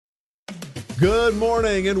Good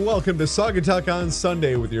morning and welcome to Saugatuck on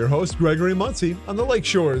Sunday with your host Gregory Muncie on the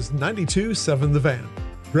Lakeshore's 92.7 The Van.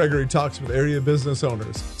 Gregory talks with area business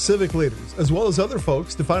owners, civic leaders, as well as other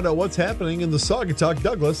folks to find out what's happening in the Saugatuck,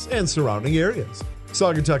 Douglas, and surrounding areas.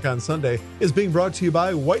 Saugatuck on Sunday is being brought to you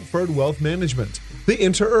by Whiteford Wealth Management, the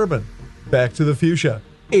Interurban, Back to the Fuchsia,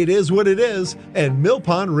 It Is What It Is, and Mill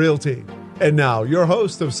Pond Realty. And now, your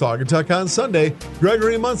host of Saugatuck on Sunday,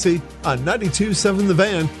 Gregory Muncie, on 92.7 The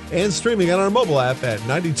Van and streaming on our mobile app at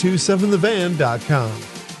 927thevan.com.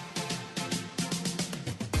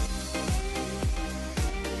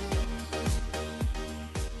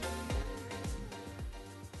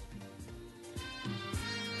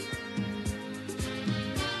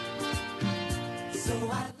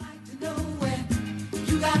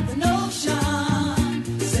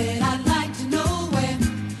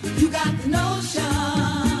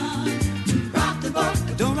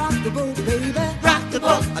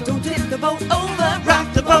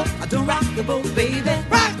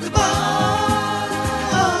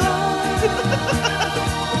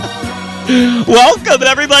 Welcome,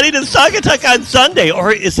 everybody, to Saugatuck on Sunday.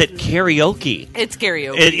 Or is it karaoke? It's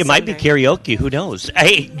karaoke. It might be karaoke. Who knows?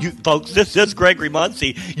 Hey, you folks, this is Gregory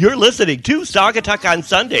Muncie. You're listening to Saugatuck on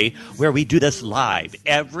Sunday, where we do this live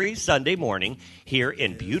every Sunday morning here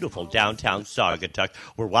in beautiful downtown Saugatuck.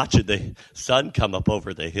 We're watching the sun come up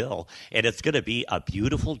over the hill, and it's going to be a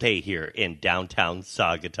beautiful day here in downtown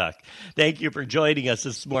Saugatuck. Thank you for joining us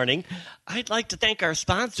this morning. I'd like to thank our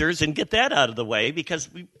sponsors and get that out of the way,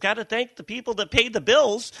 because we've got to thank the people that pay the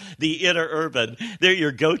bills, the Interurban. They're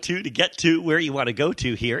your go-to to get to where you want to go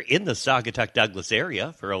to here in the Saugatuck, Douglas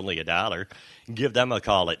area for only $1. Give them a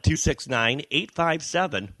call at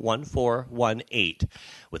 269-857-1418.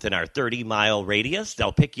 Within our 30-mile radius,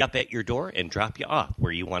 they'll pick you up at your door and drop you off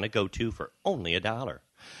where you want to go to for only $1.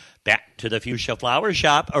 Back to the Fuchsia Flower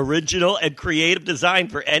Shop, original and creative design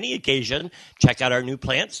for any occasion. Check out our new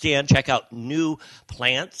plant stand. Check out new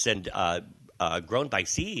plants and grown by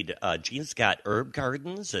seed. Jean's got herb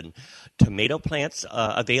gardens and tomato plants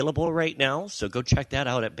available right now, so go check that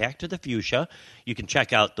out at Back to the Fuchsia. You can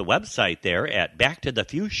check out the website there at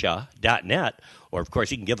backtothefuchsia.net, or, of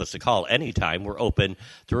course, you can give us a call anytime. We're open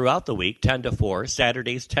throughout the week, 10 to 4,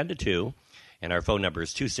 Saturdays 10 to 2, and our phone number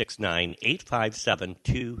is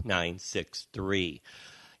 269-857-2963.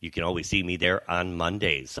 You can always see me there on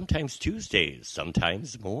Mondays, sometimes Tuesdays,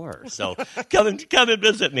 sometimes more. So come and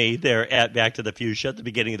visit me there at Back to the Fuchsia at the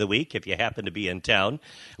beginning of the week if you happen to be in town.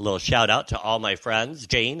 A little shout out to all my friends,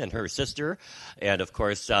 Jane and her sister, and of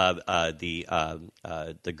course the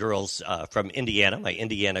girls from Indiana, my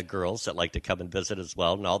Indiana girls that like to come and visit as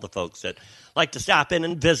well, and all the folks that like to stop in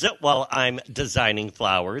and visit while I'm designing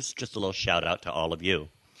flowers. Just a little shout out to all of you.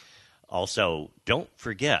 Also, don't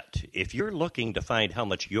forget, if you're looking to find how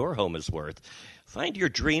much your home is worth, find your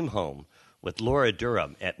dream home with Laura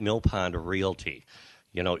Durham at Mill Pond Realty.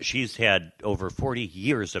 You know, she's had over 40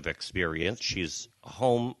 years of experience. She's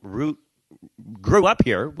grew up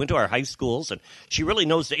here, went to our high schools, and she really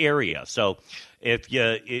knows the area. So if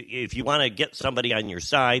you want to get somebody on your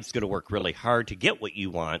side, it's going to work really hard to get what you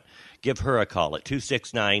want, give her a call at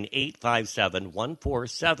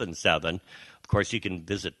 269-857-1477. Of course, you can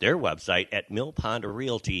visit their website at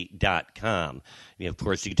millpondrealty.com. Of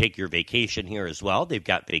course, you can take your vacation here as well. They've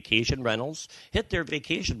got vacation rentals. Hit their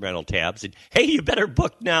vacation rental tabs. And, hey, you better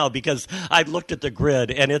book now, because I've looked at the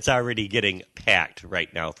grid, and it's already getting packed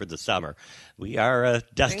right now for the summer. We are a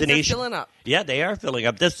destination. Things are filling up. Yeah, they are filling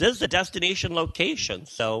up. This is a destination location,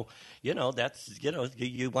 so you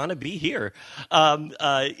want to be here.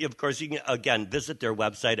 Of course, you can, again, visit their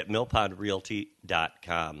website at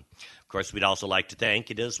millpondrealty.com. Of course, we'd also like to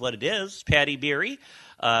thank It Is What It Is, Patty Beery,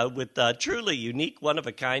 with truly unique,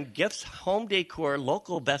 one-of-a-kind gifts, home decor,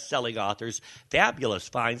 local best-selling authors, fabulous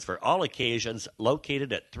finds for all occasions,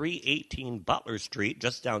 located at 318 Butler Street,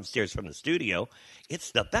 just downstairs from the studio.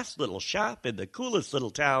 It's the best little shop in the coolest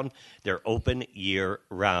little town. They're open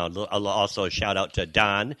year-round. Also, a shout-out to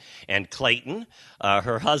Don and Clayton,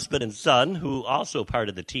 her husband and son, who also part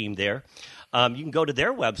of the team there. You can go to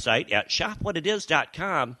their website at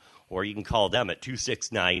shopwhatitis.com, or you can call them at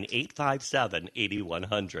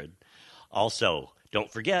 269-857-8100. Also, don't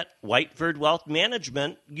forget, Whiteford Wealth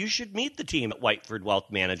Management. You should meet the team at Whiteford Wealth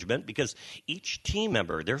Management, because each team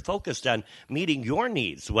member, they're focused on meeting your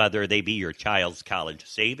needs, whether they be your child's college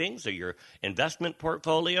savings or your investment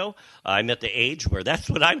portfolio. I'm at the age where that's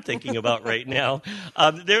what I'm thinking about right now.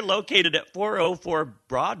 They're located at 404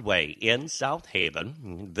 Broadway in South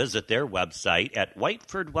Haven. Visit their website at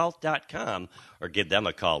whitefordwealth.com, or give them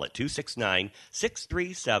a call at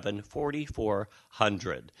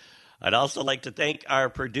 269-637-4400. I'd also like to thank our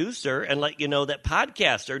producer and let you know that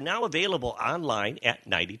podcasts are now available online at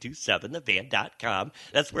 927thevan.com.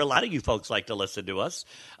 That's where a lot of you folks like to listen to us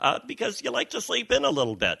because you like to sleep in a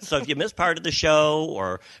little bit. So if you missed part of the show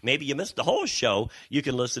or maybe you missed the whole show, you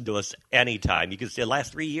can listen to us anytime. You can see the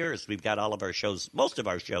last 3 years, we've got all of our shows, most of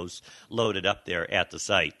our shows loaded up there at the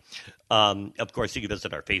site. Of course, you can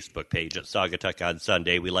visit our Facebook page at Saugatuck on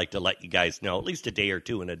Sunday. We like to let you guys know at least a day or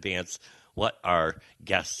two in advance who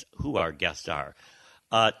our guests are.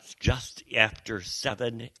 It's just after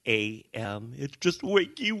 7 a.m. It's just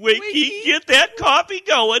wakey. Get that coffee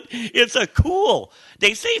going. It's a cool.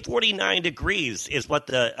 They say 49 degrees is what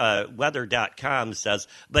the weather.com says,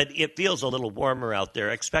 but it feels a little warmer out there.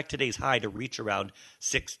 Expect today's high to reach around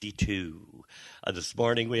 62. This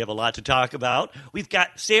morning we have a lot to talk about. We've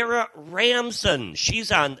got Sarah Ramson.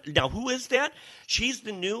 She's on. Now, who is that? She's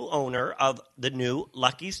the new owner of the new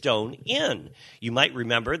Lucky Stone Inn. You might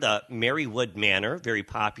remember the Marywood Manor, very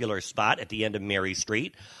popular spot at the end of Mary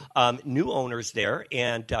Street. New owners there,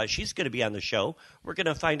 and she's going to be on the show. We're going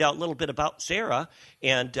to find out a little bit about Sarah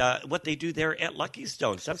and what they do there at Lucky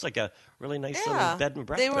Stone. Sounds like a really nice little bed and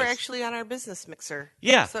breakfast. They were actually on our business mixer.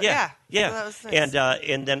 Yeah. So that was nice.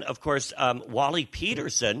 And then, of course, Wally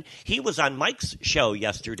Peterson, he was on Mike's show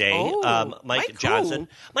yesterday. Mike Johnson.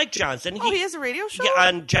 Who? Mike Johnson. He has a radio show? Yeah,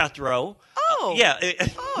 on Jethro.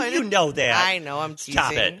 You know that. I know, I'm teasing.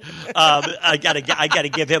 Stop it. I gotta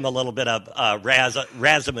give him a little bit of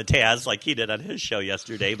razzmatazz like he did on his show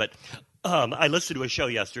yesterday. But I listened to his show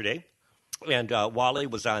yesterday, and Wally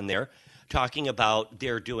was on there talking about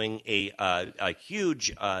they're doing a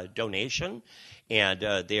huge donation,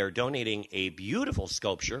 and they are donating a beautiful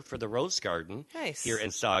sculpture for the Rose Garden here in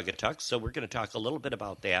Saugatuck. So we're going to talk a little bit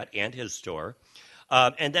about that and his store.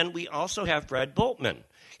 And then we also have Fred Boltman.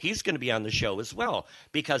 He's going to be on the show as well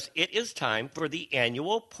because it is time for the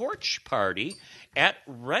annual porch party at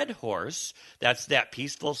Red Horse. That's that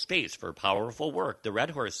peaceful space for powerful work. The Red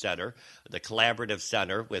Horse Center, the collaborative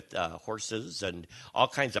center with horses and all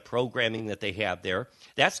kinds of programming that they have there.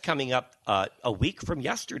 That's coming up a week from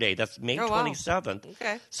yesterday. That's May 27th. Wow.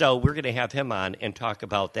 Okay. So we're going to have him on and talk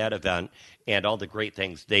about that event and all the great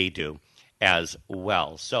things they do as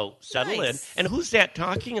well. So settle in. And who's that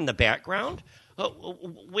talking in the background?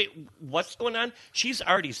 Wait, what's going on? She's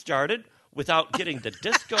already started without getting the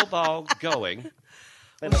disco ball going.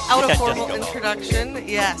 Without a formal introduction,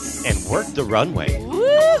 yes. And work the runway.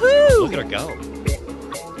 Woohoo! Look at her go.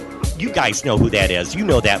 You guys know who that is. You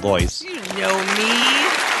know that voice. You know me.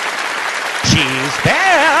 She's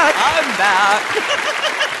back. I'm back.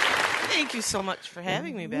 Thank you so much for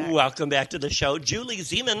having me back. Welcome back to the show. Julie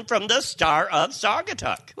Zeman from the Star of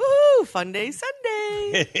Saugatuck. Woo! Fun day Sunday.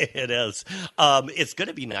 It is. It's going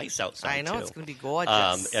to be nice outside, I know, too. It's going to be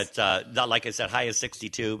gorgeous. It's not, like I said, high as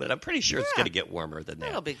 62, but I'm pretty sure it's going to get warmer than that.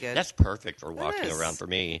 That'll be good. That's perfect for walking around for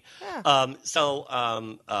me. Yeah.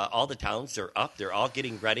 All the towns are up. They're all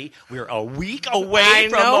getting ready. We're a week away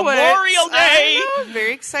from Memorial Day. I know.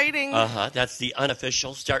 Very exciting. That's the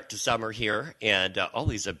unofficial start to summer here, and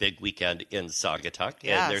always a big weekend in Saugatuck.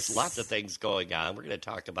 Yes. And there's lots of things going on. We're going to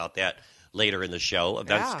talk about that later in the show.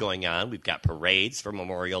 Events going on. We've got parades for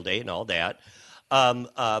Memorial Day and all that.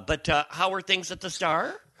 But how are things at the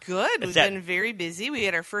Star? Good. We've been very busy. We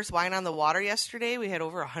had our first Wine on the Water yesterday. We had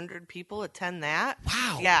over 100 people attend that.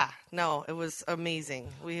 Wow. Yeah. No, it was amazing.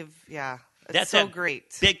 It's That's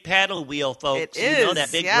great. Big paddle wheel, folks. It is. You know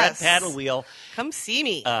that big red paddle wheel. Come see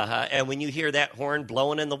me. And when you hear that horn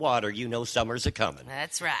blowing in the water, you know summer's a coming.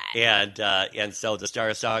 That's right. And so the Star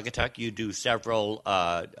of Saugatuck, you do several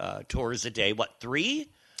tours a day. What, 3?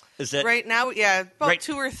 Is it right now? Yeah, about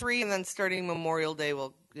 2 or 3, and then starting Memorial Day,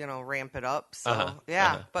 we'll ramp it up. So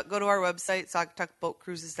but go to our website,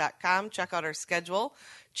 saugatuckboatcruises.com. Check out our schedule.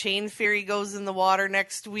 Chain Ferry goes in the water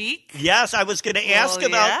next week. Yes, I was going to ask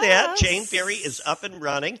about that. Chain Ferry is up and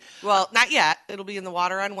running. Well, not yet. It'll be in the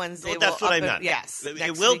water on Wednesday. Well, that's what I meant. Yes.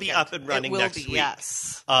 It will be up and running next week.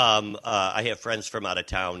 Yes. I have friends from out of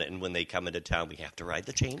town, and when they come into town, we have to ride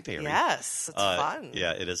the Chain Ferry. Yes, it's fun.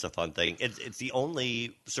 Yeah, it is a fun thing. It's the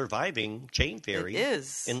only surviving chain ferry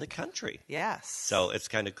in the country. Yes. So it's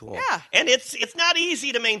kind of cool. Yeah. And it's not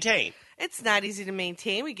easy to maintain. It's not easy to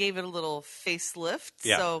maintain. We gave it a little facelift,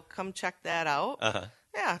 so come check that out.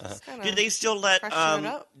 Yeah, just kind of. Did they still let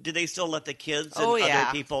the kids and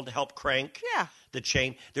other people help crank the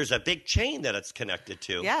chain? There's a big chain that it's connected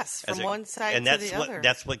to. Yes, from one side and to the other.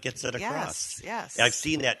 That's what gets it across. Yes. I've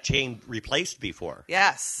seen that chain replaced before.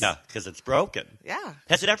 Yes. Yeah, because it's broken. Yeah.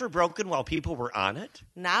 Has it ever broken while people were on it?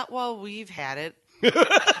 Not while we've had it.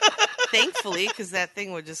 Thankfully, because that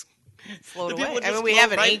thing would just float people away. would I just mean, we float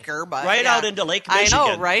have an right, anchor, but right yeah. out into Lake I Michigan.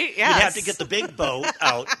 know, right? You'd have to Yes. get the big boat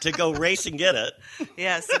out to go racing in it.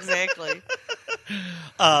 Yes, exactly.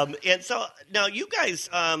 And so now you guys,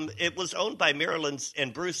 it was owned by Marilyn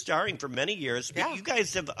and Bruce Starring for many years, but Yeah. you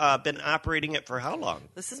guys have been operating it for how long?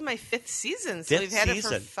 This is my 5th season, so Fifth we've had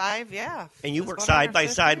season. it for 5, yeah. And you It's worked going on side our by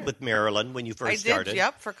 5th side year. with Marilyn when you first I started. did,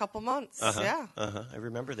 yep, for a couple months, yeah. I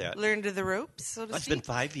remember that. Learned to the ropes, so to It's speak. been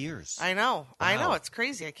 5 years. I know. I Wow. know. It's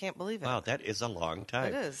crazy. I can't believe it. Wow, that is a long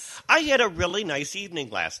time. It is. I had a really nice evening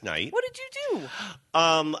last night. What did you do?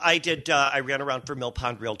 I did. I ran around for Mill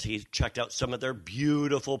Pond Realty, checked out some of their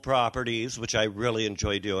beautiful properties, which I really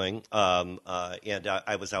enjoy doing. And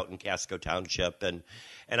I was out in Casco Township, and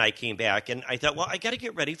I came back, and I thought, well, I got to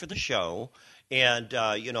get ready for the show. And,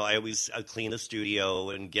 I always clean the studio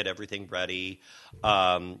and get everything ready,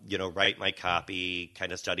 write my copy,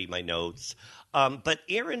 kind of study my notes. But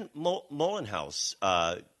Erin Molenhouse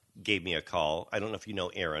gave me a call. I don't know if you know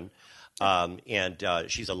Erin. And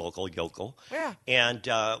she's a local yokel. Yeah. And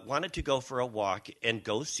wanted to go for a walk and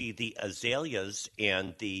go see the azaleas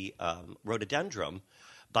and the rhododendron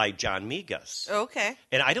by John Migas. Okay.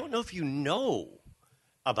 And I don't know if you know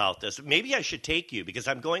about this. Maybe I should take you because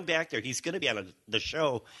I'm going back there. He's going to be on the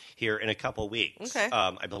show here in a couple weeks. Okay.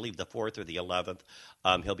 I believe the 4th or the 11th.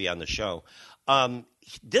 He'll be on the show.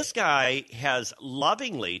 This guy has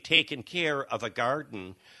lovingly taken care of a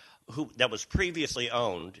garden that was previously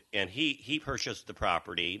owned, and he purchased the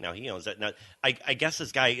property. Now he owns it. Now I guess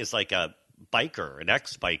this guy is like a biker, an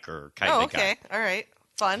ex-biker kind of guy. Okay. All right.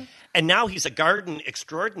 Fun. And now he's a garden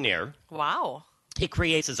extraordinaire. Wow. He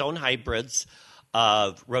creates his own hybrids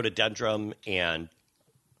of rhododendron and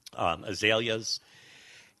azaleas.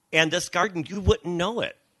 And this garden, you wouldn't know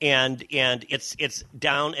it. And it's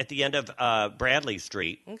down at the end of Bradley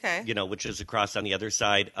Street, Okay. Which is across on the other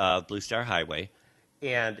side of Blue Star Highway.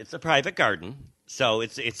 And it's a private garden, so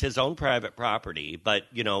it's his own private property. But,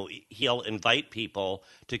 he'll invite people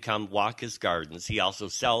to come walk his gardens. He also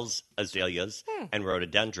sells azaleas and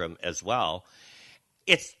rhododendron as well.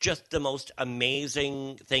 It's just the most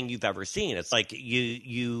amazing thing you've ever seen. It's like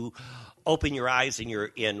you open your eyes and you're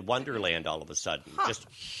in Wonderland all of a sudden. Just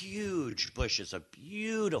huge bushes of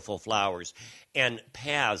beautiful flowers and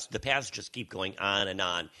paths. The paths just keep going on.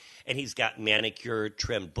 And he's got manicured,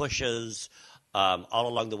 trimmed bushes all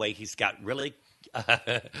along the way. He's got really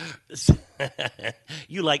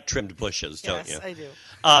you like trimmed bushes, don't you? Yes, I do.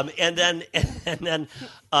 And then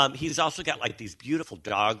he's also got like these beautiful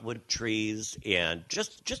dogwood trees and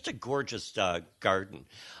just a gorgeous garden.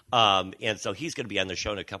 And so he's going to be on the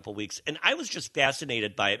show in a couple weeks. And I was just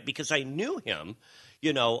fascinated by it because I knew him.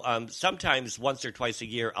 Sometimes once or twice a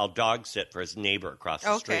year, I'll dog sit for his neighbor across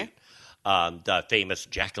the street. The famous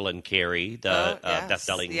Jacqueline Carey, the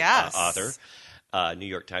best-selling author. New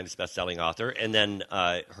York Times bestselling author, and then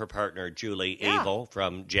her partner, Julie Abel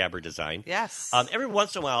from Jabber Design. Yes. Every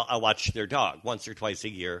once in a while, I watch their dog, once or twice a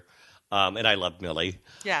year, and I love Millie.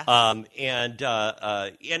 Yes. And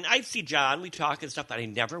I see John, we talk and stuff, but I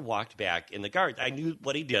never walked back in the garden. I knew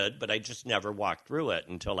what he did, but I just never walked through it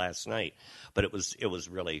until last night. But it was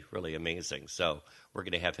really, really amazing. So we're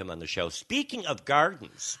going to have him on the show. Speaking of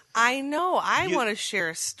gardens. I know. I want to share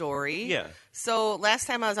a story. Yeah. So last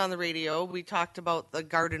time I was on the radio, we talked about the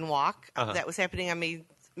garden walk that was happening on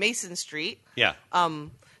Mason Street. Yeah.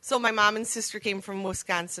 So my mom and sister came from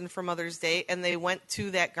Wisconsin for Mother's Day, and they went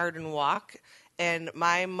to that garden walk. And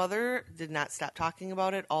my mother did not stop talking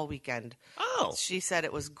about it all weekend. Oh. She said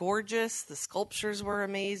it was gorgeous. The sculptures were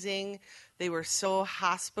amazing. They were so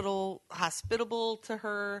hospitable to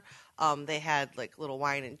her. They had like little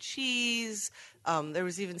wine and cheese. There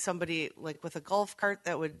was even somebody like with a golf cart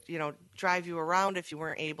that would, drive you around if you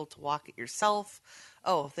weren't able to walk it yourself.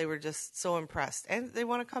 Oh, they were just so impressed. And they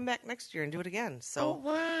want to come back next year and do it again. So,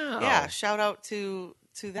 wow. Yeah, shout out to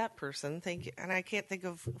that person. Thank you. And I can't think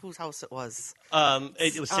of whose house it was.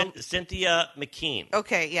 It was Cynthia McKean.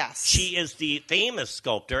 Okay, yes. She is the famous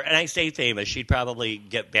sculptor, and I say famous. She'd probably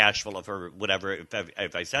get bashful of her, whatever,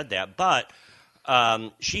 if I said that. But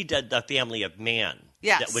she did the Family of Man,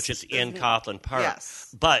 yes, which is in Coughlin Park.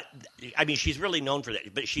 Yes. But I mean, she's really known for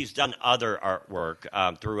that. But she's done other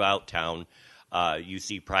artwork throughout town. You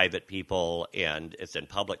see private people, and it's in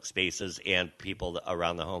public spaces, and people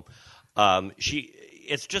around the home.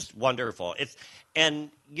 It's just wonderful.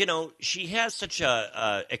 She has such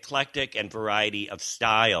a eclectic and variety of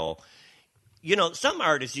style. Some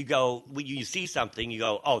artists, when you see something, you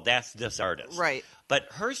go, oh, that's this artist. Right. But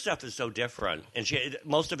her stuff is so different, and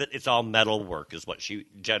most of it's all metal work is what she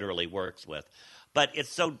generally works with. But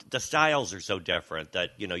the styles are so different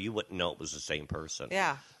that, you wouldn't know it was the same person.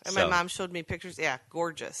 Yeah. And So- my mom showed me pictures. Yeah,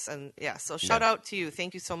 gorgeous. And so shout out to you.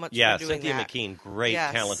 Thank you so much Yeah, for doing Cynthia that. McKean, great,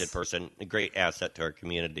 Yes. talented person, a great asset to our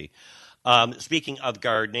community. Speaking of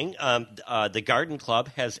gardening, the Garden Club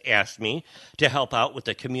has asked me to help out with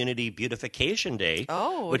the Community Beautification Day,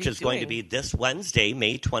 Oh, what which are you is going to doing? be this Wednesday,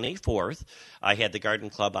 May 24th. I had the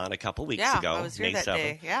Garden Club on a couple weeks Yeah, ago, I was here May that 7th.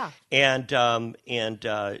 day. Yeah. And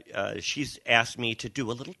she's asked me to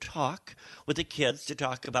do a little talk with the kids to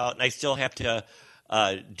talk about, and I still have to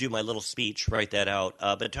do my little speech, write that out,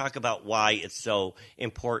 but talk about why it's so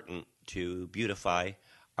important to beautify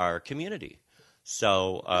our community.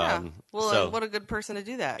 So, Yeah. Well, so and what a good person to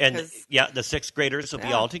do that. and 'cause- the sixth graders will be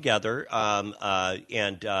Yeah. all together,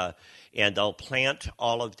 and they'll plant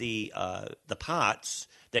all of the pots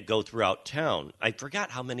that go throughout town. I forgot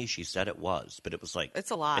how many she said it was, but it was like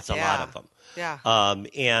It's a lot, It's a yeah. lot of them. Yeah.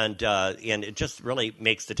 And it just really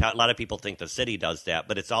makes the town. A lot of people think the city does that,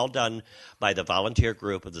 but it's all done by the volunteer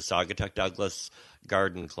group of the Saugatuck Douglas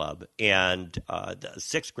Garden Club, and the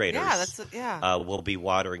sixth graders. Will be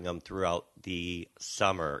watering them throughout the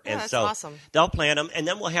summer, Yeah, and that's so awesome. they'll plant them, and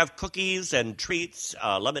then we'll have cookies and treats,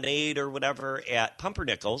 lemonade or whatever at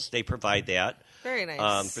Pumpernickel's. They provide that. Very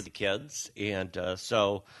nice. For the kids, and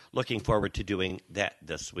so looking forward to doing that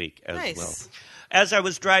this week as Nice. well. As I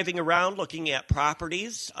was driving around looking at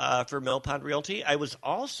properties for Mill Pond Realty, I was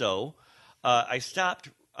also I stopped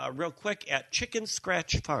real quick at Chicken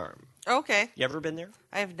Scratch Farm. Okay. You ever been there?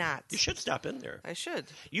 I have not. You should stop in there. I should.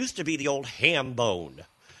 Used to be the old Ham Bone.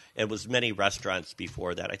 It was many restaurants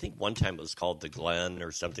before that. I think one time it was called the Glen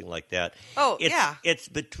or something like that. Oh, it's, yeah. It's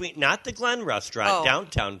between, not the Glen restaurant, Oh.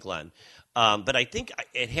 downtown Glen. But I think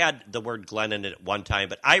it had the word Glen in it at one time,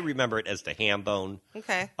 but I remember it as the Ham Bone.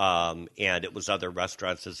 Okay. And it was other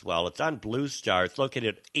restaurants as well. It's on Blue Star. It's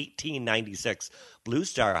located at 1896 Blue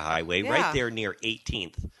Star Highway, Yeah. right there near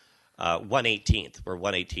 18th. 118th, where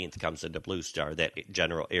 118th comes into Blue Star, that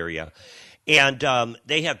general area. And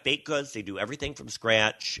they have baked goods. They do everything from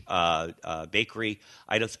scratch, bakery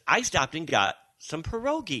items. I stopped and got some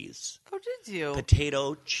pierogies. Oh, did you?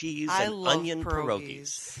 Potato, cheese, I and love onion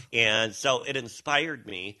pierogies. And so it inspired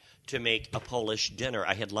me to make a Polish dinner.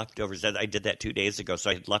 I had leftovers. I did that 2 days ago, so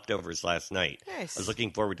I had leftovers last night. Nice. I was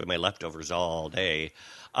looking forward to my leftovers all day.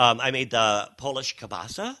 I made the Polish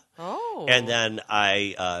kielbasa. Oh. And then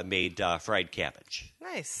I made fried cabbage.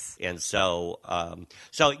 Nice. And so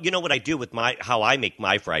you know what I do with how I make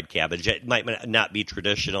my fried cabbage? It might not be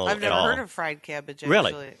traditional I've at never all. heard of fried cabbage, actually.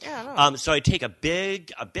 Really? Yeah, I know. So I take a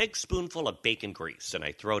big spoonful of bacon grease and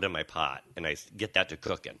I throw it in my pot and I get that to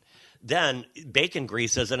cooking. Then bacon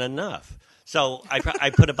grease isn't enough, so I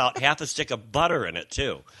put about half a stick of butter in it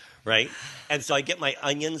too, right? And so I get my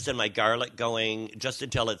onions and my garlic going just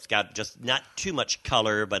until it's got just not too much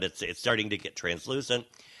color, but it's starting to get translucent.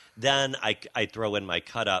 Then I throw in my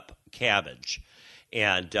cut up cabbage,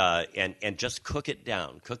 and just cook it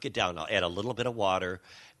down. I'll add a little bit of water.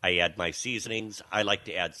 I add my seasonings. I like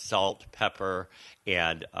to add salt, pepper,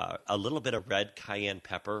 and a little bit of red cayenne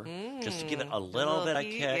pepper, just to give it a little bit of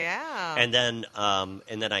heat, kick. yeah. And then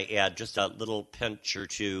I add just a little pinch or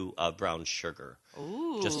two of brown sugar,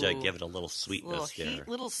 just to give it a little sweetness Little there. heat,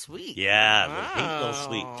 little sweet. Yeah, little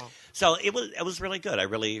sweet. Wow. So it was really good. I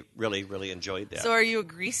really, really, really enjoyed that. So are you a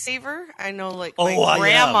grease saver? I know, like, Oh, my I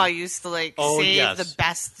grandma am. used to, like, Oh, save yes. the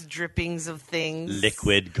best drippings of things.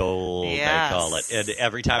 Liquid gold, I call it. Yes. And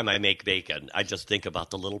every time I make bacon, I just think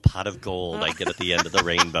about the little pot of gold I get at the end of the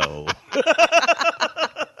rainbow.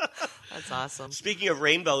 That's awesome. Speaking of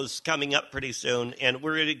rainbows coming up pretty soon, and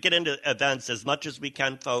we're going to get into events as much as we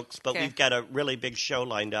can, folks, but Okay. we've got a really big show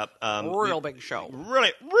lined up. Big show.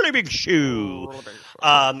 Really, really big shoe. Real big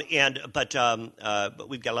show. But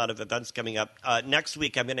we've got a lot of events coming up. Next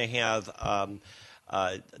week, I'm going to have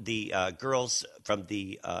the girls from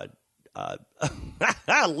the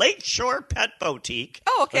Lakeshore Pet Boutique.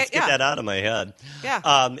 Oh, okay, Let's get yeah. that out of my head. Yeah.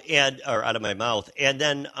 Or out of my mouth. And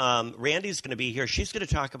then Randy's going to be here. She's going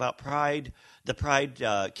to talk about Pride, the Pride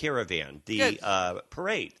Caravan, the Good.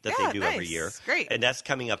 parade that Yeah, they do every nice. year. Great. And that's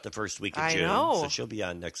coming up the first week of I June. know. So she'll be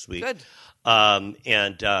on next week. Good.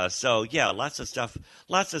 So yeah, lots of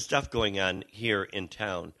stuff going on here in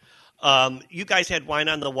town. You guys had Wine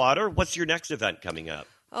on the Water. What's your next event coming up?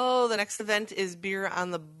 Oh, the next event is Beer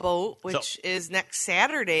on the Boat, which is next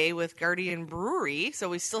Saturday with Guardian Brewery. So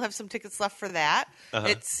we still have some tickets left for that.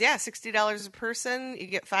 It's, $60 a person. You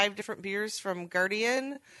get 5 different beers from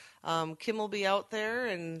Guardian. Kim will be out there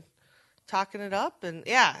and talking it up. And,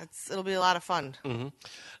 it'll be a lot of fun.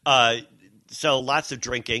 So lots of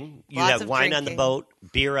drinking. You Lots have of wine on the drinking. boat,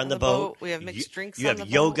 beer on the boat. We have mixed drinks You on have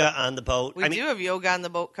the yoga boat. on the boat. We do have yoga on the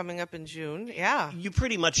boat coming up in June. Yeah. You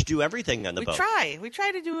pretty much do everything on the boat. We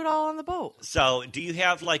try to do it all on the boat. So do you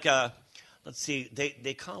have like a, let's see,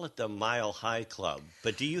 they call it the Mile High Club,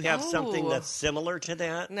 but do you have something that's similar to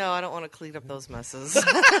that? No, I don't want to clean up those messes.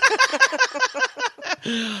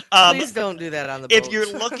 Please don't do that on the boat. If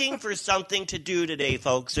you're looking for something to do today,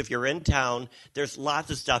 folks, if you're in town, there's lots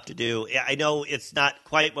of stuff to do. I know it's not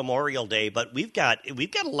quite Memorial Day, but we've got a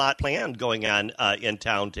lot planned going on in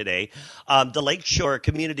town today. The Lakeshore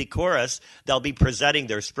Community Chorus, they'll be presenting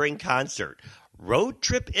their spring concert. Road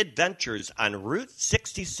Trip Adventures on Route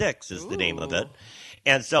 66 is the name of it.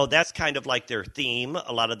 And so that's kind of like their theme,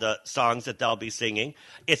 a lot of the songs that they'll be singing.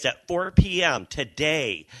 It's at 4 p.m.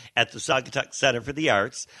 today at the Saugatuck Center for the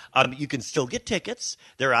Arts. You can still get tickets.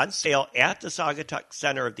 They're on sale at the Saugatuck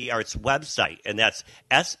Center of the Arts website, and that's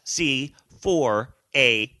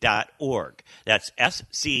sc4a.org. That's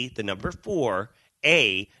sc, the number 4,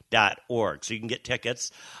 a.org. So you can get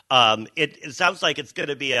tickets. It sounds like it's going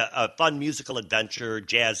to be a fun musical adventure,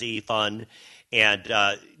 jazzy, fun, and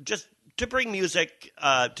just to bring music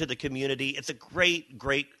to the community. It's a great,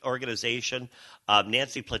 great organization.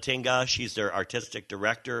 Nancy Platinga, she's their artistic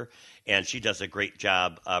director, and she does a great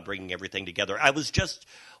job bringing everything together. I was just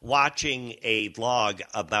watching a vlog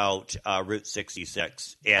about Route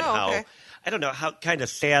 66 and how, I don't know, how kind of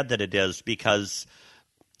sad that it is because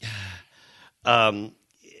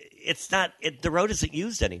it's not, the road isn't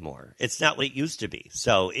used anymore. It's not what it used to be.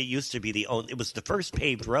 So it used to be it was the first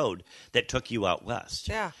paved road that took you out west.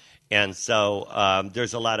 Yeah. And so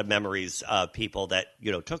there's a lot of memories of people that,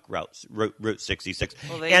 took Route 66.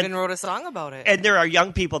 Well, they even wrote a song about it. And there are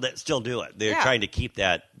young people that still do it. They're trying to keep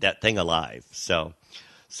that thing alive. So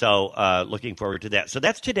looking forward to that. So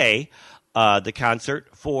that's today, the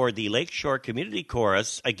concert for the Lakeshore Community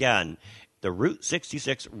Chorus. Again, the Route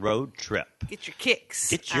 66 road trip. Get your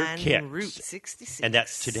kicks. On Route 66. And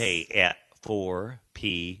that's today at 4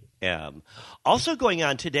 p.m. Also going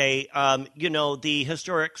on today, the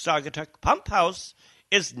historic Saugatuck Pump House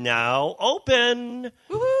is now open.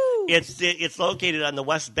 Woohoo! It's located on the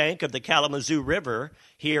west bank of the Kalamazoo River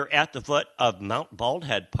here at the foot of Mount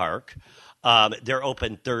Baldhead Park. They're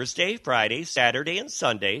open Thursday, Friday, Saturday, and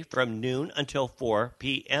Sunday from noon until 4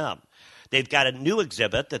 p.m. They've got a new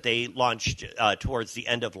exhibit that they launched towards the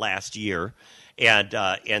end of last year, and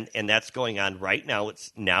that's going on right now.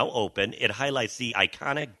 It's now open. It highlights the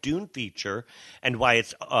iconic dune feature and why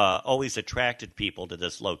it's always attracted people to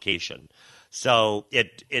this location. So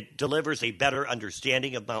it delivers a better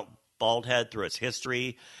understanding of Mount Baldhead through its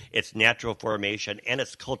history, its natural formation, and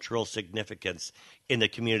its cultural significance in the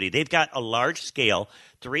community. They've got a large-scale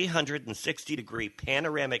 360-degree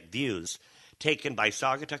panoramic views taken by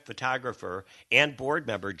Saugatuck photographer and board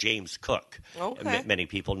member James Cook. Okay. Many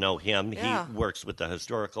people know him. Yeah. He works with the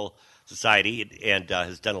Historical Society and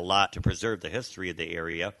has done a lot to preserve the history of the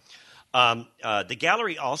area. The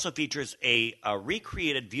gallery also features a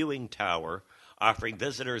recreated viewing tower offering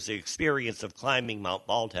visitors the experience of climbing Mount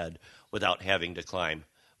Baldhead without having to climb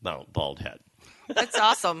Mount Baldhead. That's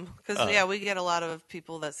awesome because, we get a lot of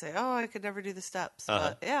people that say, oh, I could never do the steps.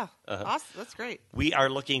 But, awesome. That's great. We are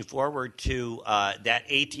looking forward to that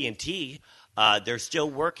AT&T. They're still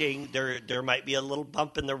working. There might be a little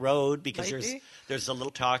bump in the road because there's a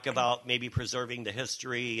little talk about maybe preserving the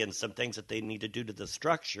history and some things that they need to do to the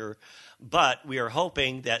structure. But we are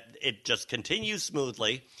hoping that it just continues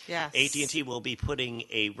smoothly. Yes. AT&T will be putting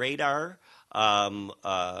a radar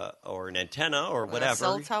or an antenna or whatever. A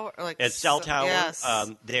cell tower? A cell tower. Yes.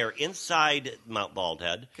 They're inside Mount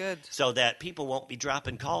Baldhead. Good. So that people won't be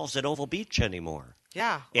dropping calls at Oval Beach anymore.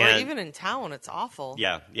 Yeah, or even in town, it's awful.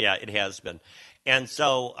 Yeah, it has been. And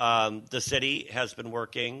so the city has been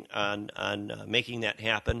working on making that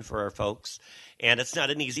happen for our folks. And it's not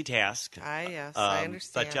an easy task. Yes, I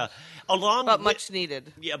understand. But much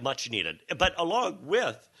needed. Yeah, much needed. But along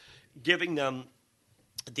with giving them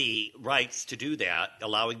the rights to do that,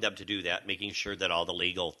 allowing them to do that, making sure that all the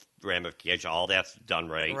legal ramifications, all that's done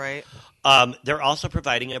right. Right. They're also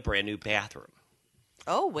providing a brand new bathroom.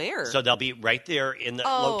 Oh, where? So they'll be right there in the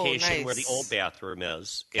location where the nice. old bathroom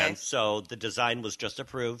is. Okay. And so the design was just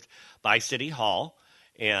approved by City Hall,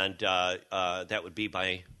 and that would be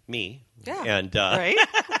by me. Yeah. And right.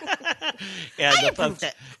 and I the approved folks,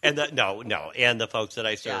 it. and the folks that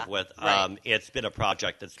I serve with. Right. It's been a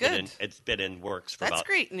project that's been in works for That's about,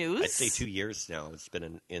 great news. I'd say 2 years now. It's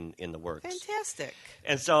been in the works. Fantastic.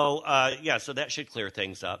 And so, so that should clear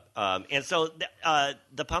things up. And so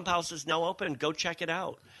the pump house is now open. Go check it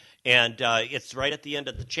out. And it's right at the end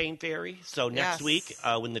of the chain ferry. So next Yes. week,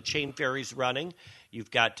 when the chain ferry's running,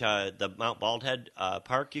 you've got the Mount Baldhead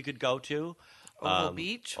Park you could go to. Oval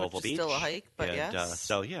Beach, which is still a hike, but and, yes.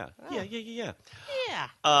 So, yeah. Yeah.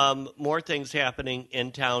 More things happening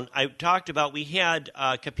in town. I talked about, we had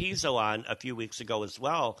Capizzo on a few weeks ago as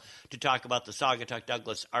well to talk about the Saugatuck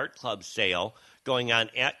Douglas Art Club sale going on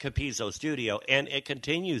at Capizzo Studio, and it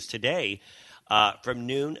continues today from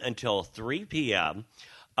noon until 3 p.m.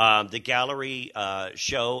 The gallery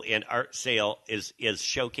show and art sale is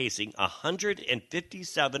showcasing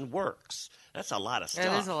 157 works. That's a lot of stuff.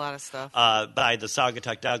 That is a lot of stuff. By the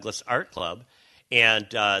Saugatuck Douglas Art Club, and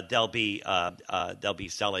they'll be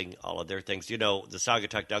selling all of their things. You know, the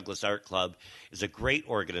Saugatuck Douglas Art Club is a great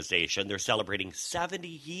organization. They're celebrating 70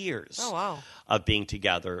 years of being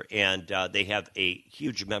together, and they have a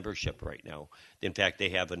huge membership right now. In fact, they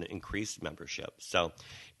have an increased membership. So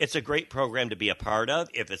it's a great program to be a part of.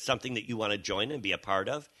 If it's something that you want to join and be a part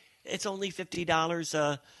of, it's only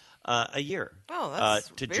 $50 a year. Oh, that's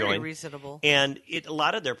to very join. reasonable. And a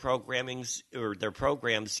lot of their programs,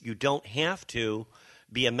 you don't have to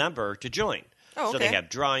be a member to join. Oh, okay. So they have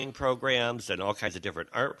drawing programs and all kinds of different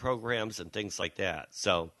art programs and things like that.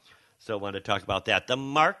 So I want to talk about that. The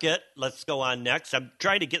market, let's go on next. I'm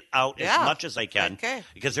trying to get out as much as I can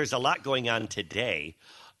because there's a lot going on today.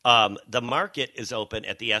 The market is open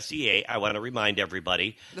at the SEA. I want to remind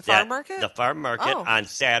everybody. The farm market? The farm market on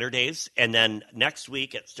Saturdays. And then next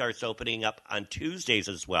week it starts opening up on Tuesdays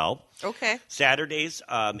as well. Okay. Saturdays,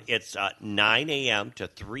 it's 9 a.m. to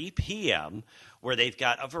 3 p.m., where they've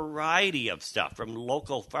got a variety of stuff from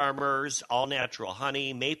local farmers, all-natural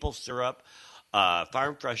honey, maple syrup,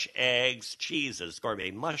 farm fresh eggs, cheeses, gourmet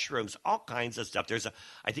mushrooms, all kinds of stuff.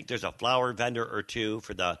 I think there's a flower vendor or two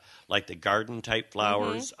for the garden type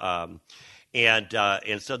flowers. And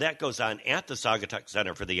so that goes on at the Saugatuck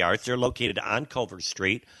Center for the Arts. They're located on Culver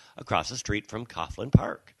Street, across the street from Coughlin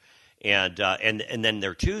Park. And then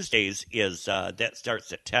their Tuesdays is that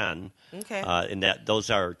starts at 10. Okay. And those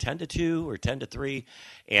are 10 to 2 or 10 to 3,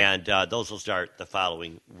 and those will start the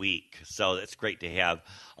following week. So it's great to have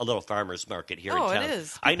a little farmers market here in town. Oh, it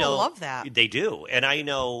is. I know love that. They do, and I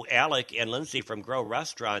know Alec and Lindsay from Grow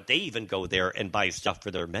Restaurant. They even go there and buy stuff for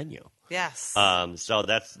their menu. Yes. So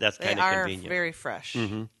that's kind of convenient. They are very fresh.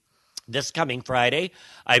 Mm-hmm. This coming Friday,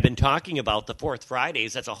 I've been talking about the Fourth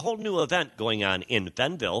Fridays. That's a whole new event going on in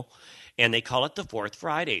Fenville, and they call it the Fourth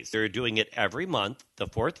Fridays. They're doing it every month, the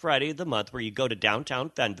fourth Friday of the month, where you go to downtown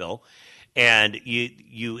Fenville, and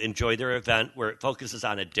you enjoy their event where it focuses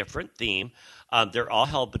on a different theme. They're all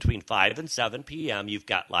held between 5 and 7 p.m. You've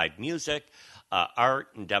got live music, art,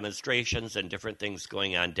 and demonstrations and different things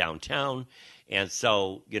going on downtown. And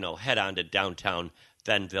so, head on to downtown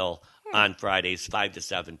Fenville on Fridays, 5 to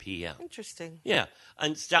 7 p.m. Interesting. Yeah.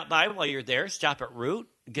 And stop by while you're there. Stop at Root.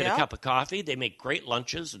 Get a cup of coffee. They make great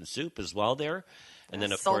lunches and soup as well there. And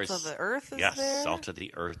then, of course, Salt of the Earth is there. Yes, Salt of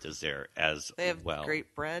the Earth is there as they have well.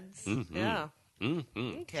 Great breads. Mm-hmm. Yeah.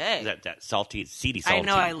 Mm-hmm. Okay. That salty, seedy salty. I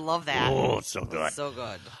know. I love that. Oh, it's so good. It's so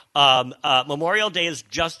good. Memorial Day is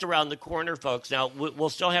just around the corner, folks. Now, we'll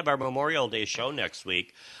still have our Memorial Day show next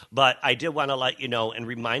week, but I did want to let you know and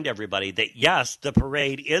remind everybody that, yes, the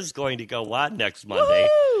parade is going to go on next Monday.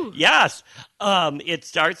 Woo-hoo! Yes. It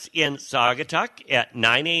starts in Saugatuck at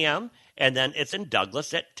 9 a.m., and then it's in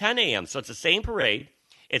Douglas at 10 a.m. So it's the same parade.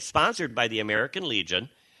 It's sponsored by the American Legion.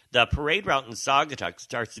 The parade route in Saugatuck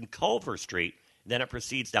starts in Culver Street. Then it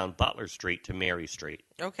proceeds down Butler Street to Mary Street.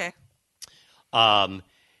 Okay. And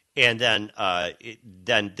then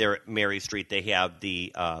there at Mary Street they have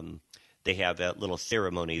a little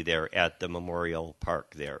ceremony there at the Memorial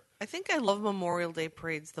Park there. I think I love Memorial Day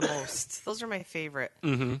parades the most. Those are my favorite.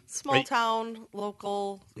 Mm-hmm. Small town,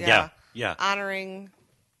 local. Yeah. Honoring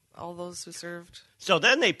all those who served. So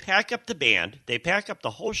then they pack up the band, they pack up the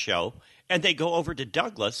whole show, and they go over to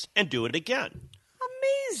Douglas and do it again.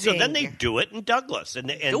 Amazing. So then they do it in Douglas. And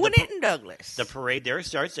Doing it in Douglas. The parade there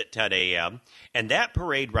starts at 10 a.m., and that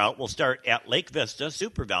parade route will start at Lake Vista,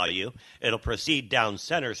 Super Value. It'll proceed down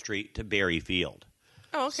Center Street to Berry Field.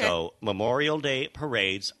 Oh, okay. So Memorial Day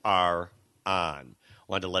parades are on.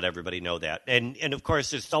 Wanted to let everybody know that. And of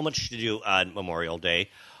course, there's so much to do on Memorial Day.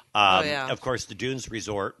 Of course, the Dunes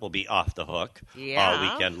Resort will be off the hook all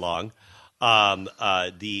weekend long.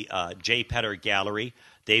 The J. Petter Gallery,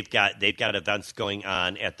 they've got events going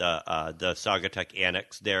on at the Saugatuck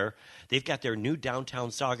Annex there. They've got their new downtown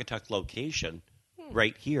Saugatuck location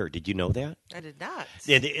right here. Did you know that? I did not.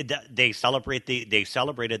 They celebrated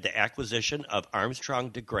the acquisition of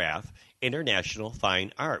Armstrong DeGraff International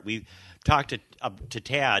Fine Art. We talked to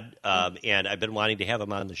Tad, and I've been wanting to have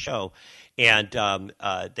him on the show, and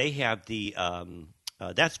they have the.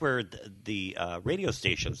 That's where the radio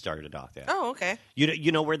station started off at. Oh, okay.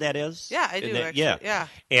 You know where that is? Yeah, I do, actually. Yeah.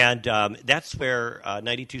 And that's where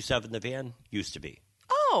 92.7 The Van used to be.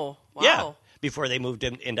 Oh, wow. Yeah, before they moved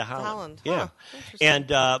into Holland. Yeah. Huh. And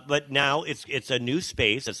but now it's a new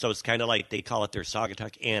space, and so it's kind of like they call it their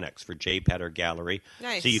Saugatuck Annex for J. Petter Gallery.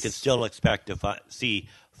 Nice. So you can still expect to see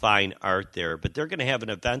fine art there. But they're going to have an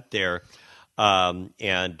event there.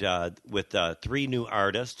 And with 3 new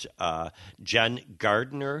artists, Jen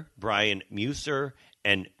Gardner, Brian Muser,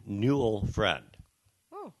 and Newell Friend.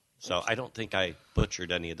 Oh. So I don't think I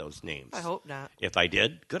butchered any of those names. I hope not. If I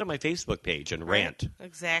did, go to my Facebook page and rant.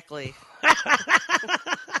 Exactly.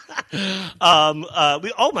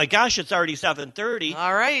 Oh my gosh, it's already 7:30.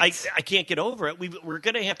 All right. I can't get over it. We're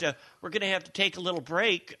gonna have to take a little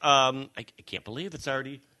break. I can't believe it's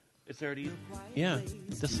already.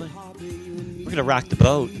 This way. We're gonna rock the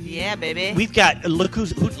boat. Yeah, baby. We've got look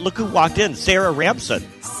who walked in. Sarah Ramson.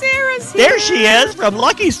 Sarah's here. There she is from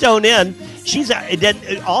Lucky Stone Inn. She's and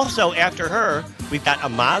then also after her we've got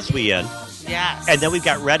Amazwi in. Yes. And then we've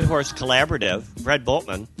got Red Horse Collaborative, Fred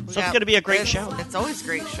Boltman. So it's going to be a great show. It's always a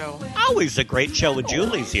great show. Always a great show when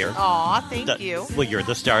Julie's here. Aw, thank you. Well, you're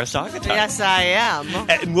the star of Saugatuck. Yes, I am.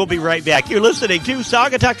 And we'll be right back. You're listening to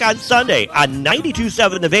Saugatuck on Sunday on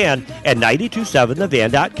 92.7 The Van and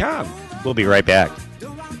 92.7thevan.com. We'll be right back.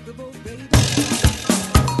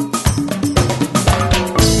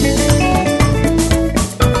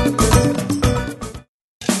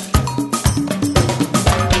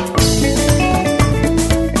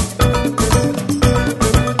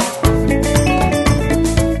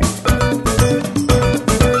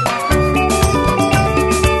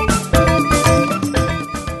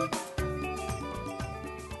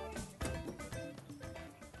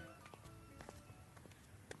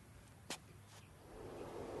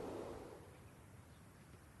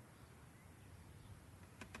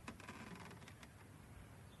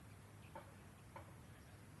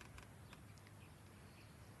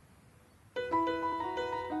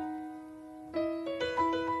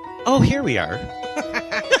 Oh, here we are.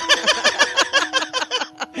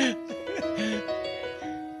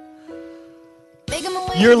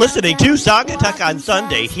 You're listening to Saugatuck on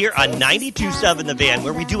Sunday here on 92.7 The Van,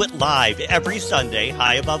 where we do it live every Sunday,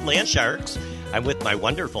 high above land sharks. I'm with my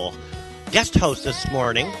wonderful guest host this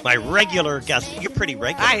morning, my regular guest. You're pretty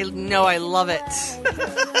regular. I know. I love it.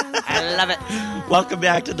 I love it. Welcome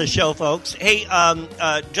back to the show, folks. Hey,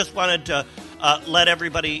 just wanted to let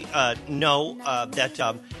everybody know that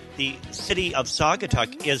the city of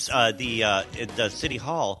Saugatuck is the city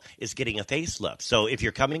hall is getting a facelift. So if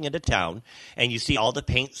you're coming into town and you see all the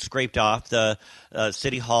paint scraped off the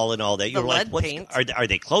city hall and all that, you're like, paint. Are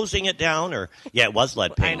they closing it down? Or yeah, it was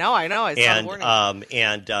lead paint. I know. I saw the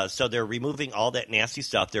warning. So they're removing all that nasty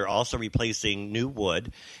stuff. They're also replacing new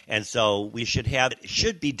wood, and so we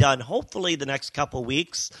should be done hopefully the next couple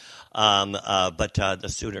weeks. But the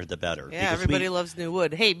sooner the better. Yeah, everybody loves new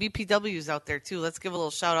wood. Hey, BPW's out there too. Let's give a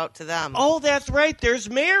little shout out to them. Oh, that's right. There's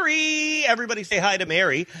Mary. Everybody say hi to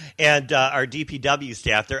Mary and our DPW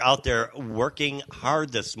staff. They're out there working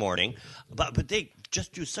hard this morning, but they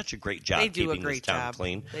just do such a great job. They do keeping a great this town job.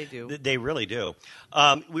 clean. They do. They really do.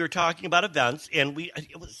 We were talking about events, and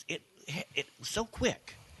it was so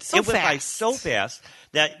quick. It went by so fast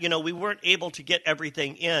that, we weren't able to get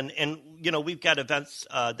everything in. And, we've got events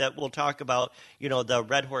that we'll talk about, the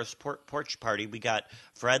Red Horse Porch Party. We got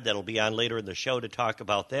Fred that'll be on later in the show to talk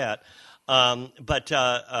about that. But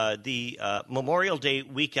the Memorial Day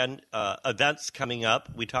weekend events coming up,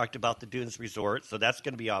 we talked about the Dunes Resort, so that's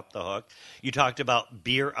going to be off the hook. You talked about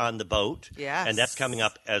beer on the boat. Yes. And that's coming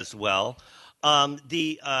up as well.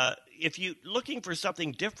 If you're looking for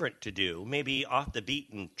something different to do, maybe off the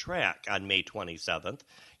beaten track on May 27th,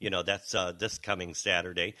 that's this coming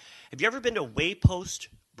Saturday. Have you ever been to Waypost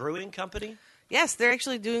Brewing Company? Yes, they're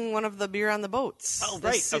actually doing one of the beer on the boats. Oh,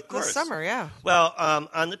 right, of course. This summer, yeah. Well,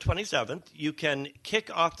 on the 27th, you can kick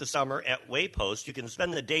off the summer at Waypost. You can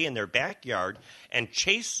spend the day in their backyard and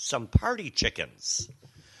chase some party chickens.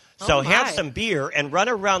 So have some beer and run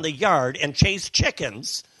around the yard and chase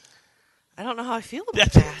chickens. I don't know how I feel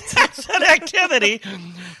about that. That's an activity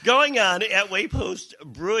going on at Waypost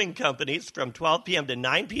Brewing Companies from 12 p.m. to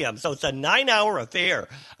 9 p.m. So it's a 9-hour affair.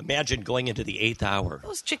 Imagine going into the 8th hour.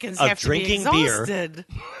 Those chickens of have to drinking be exhausted.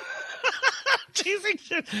 beer.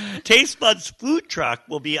 Taste Buds Food Truck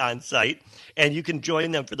will be on site, and you can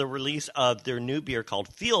join them for the release of their new beer called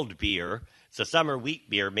Field Beer. It's a summer wheat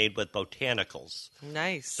beer made with botanicals.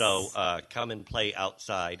 Nice. So come and play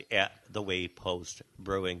outside at the Waypost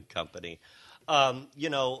Brewing Company.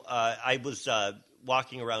 I was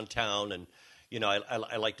walking around town, and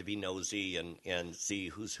I like to be nosy and see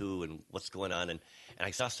who's who and what's going on, and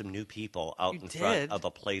I saw some new people out in front of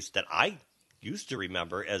a place that I used to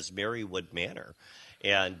remember as Marywood Manor.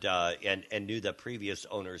 And knew the previous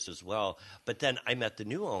owners as well. But then I met the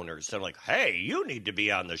new owners. So I'm like, hey, you need to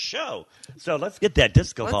be on the show. So let's get that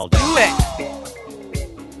disco ball down. Do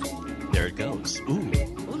it. There it goes. Ooh.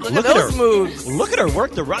 Look at those moves. Look at her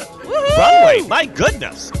work the runway. My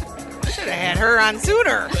goodness. I should have had her on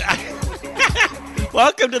sooner.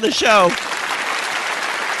 Welcome to the show,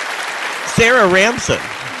 Sarah Ramson.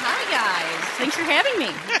 Thanks for having me.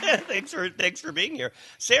 Thanks for being here.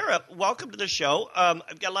 Sarah, welcome to the show.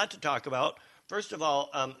 I've got a lot to talk about. First of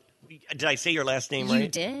all, did I say your last name right? You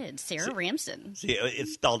did. Sarah Ramson. See,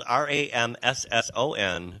 it's spelled Ramsson.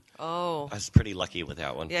 Oh. I was pretty lucky with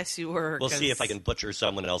that one. Yes, you were. We'll see if I can butcher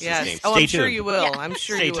someone else's name. Oh, Stay I'm tuned. sure you will. Yeah. I'm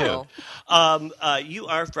sure Stay you will. tuned. You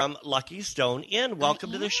are from Lucky Stone Inn.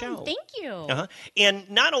 Welcome to the show. Thank you. Uh-huh. And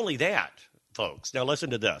not only that, folks, now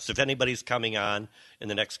listen to this. If anybody's coming on in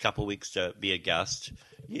the next couple weeks to be a guest,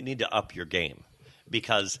 you need to up your game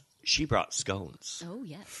because she brought scones. Oh,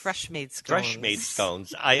 yes. Fresh made scones. Fresh made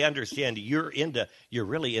scones. I understand you're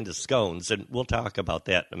really into scones, and we'll talk about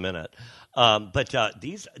that in a minute. But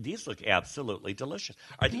these look absolutely delicious.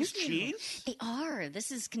 Are these cheese? They are.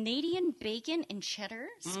 This is Canadian bacon and cheddar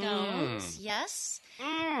scones. Yes.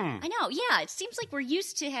 I know. Yeah, it seems like we're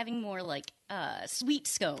used to having more like sweet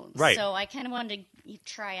scones. Right. So I kind of wanted to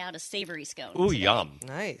try out a savory scone. Ooh, today. yum.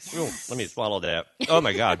 Nice. Ooh, let me swallow that. Oh,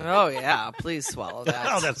 my God. Oh, yeah. Please swallow that.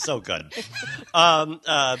 Oh, that's so good.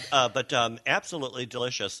 But absolutely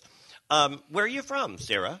delicious. Where are you from,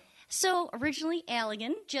 Sarah? So originally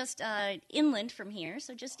Allegan, just inland from here.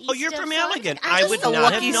 So just east. Oh, you're of from Saugatuck. Allegan. I I would The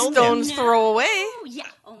not Lucky have known Stones that. throw away. Oh, yeah.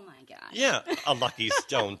 Oh, my gosh. Yeah, a lucky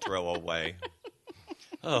stone throw away.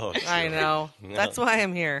 Oh, I sure. know. That's why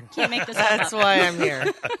I'm here. Can't make this That's up. why I'm here.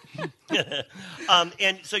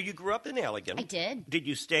 And so you grew up in Allegan. I did. Did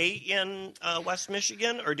you stay in West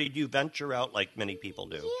Michigan, or did you venture out like many people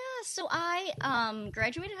do? Yeah, so I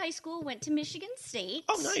graduated high school, went to Michigan State.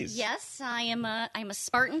 Oh, nice. Yes, I'm a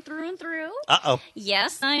Spartan through and through. Uh-oh.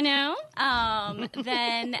 Yes, I know.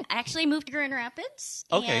 Then actually I moved to Grand Rapids.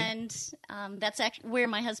 Okay. And that's actually where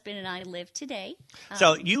my husband and I live today.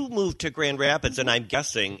 So you moved to Grand Rapids, and I'm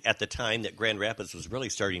guessing at the time that Grand Rapids was really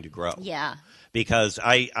starting to grow. Yeah. Because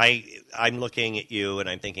I'm looking at you and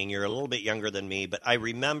I'm thinking you're a little bit younger than me, but I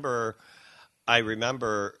remember, I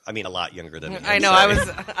mean, a lot younger than me. I know.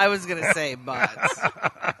 I was gonna say, but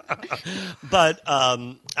But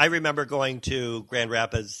I remember going to Grand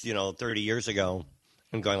Rapids, 30 years ago,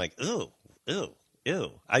 and going like, ooh.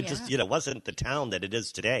 I just, wasn't the town that it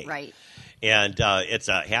is today. Right. And it's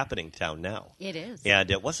a happening town now. It is. And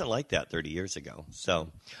it wasn't like that 30 years ago. So,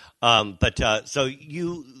 so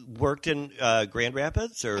you worked in Grand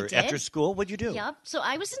Rapids or did. after school? What'd you do? Yep. So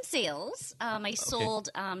I was in sales. I sold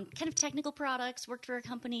kind of technical products, worked for a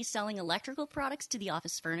company selling electrical products to the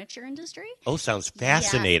office furniture industry. Oh, sounds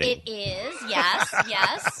fascinating. Yes, it is.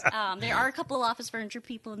 Yes. There are a couple of office furniture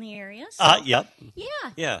people in the area. So. Yep. Yeah.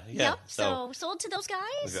 Yeah. Yep. So sold to those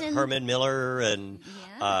guys. And Herman Miller and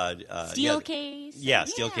Steelcase. Yeah,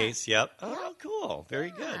 Steelcase. Yep. Oh, cool.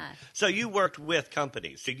 Very good. So you worked with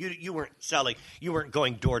companies. So you weren't selling. You weren't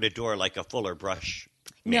going door to door like a Fuller Brush.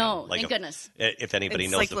 Man, No, like thank goodness. If anybody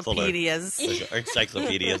knows the Fuller encyclopedias. or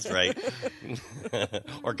encyclopedias, right?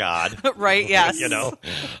 Or God, Right? Yes.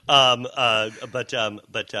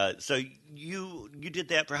 So you did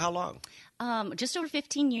that for how long? Just over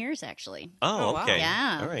 15 years, actually. Oh, wow. okay.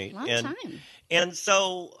 Yeah. All right. Long time. And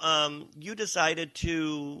so you decided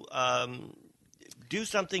to do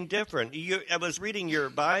something different. I was reading your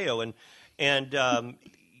bio, and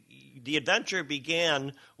the adventure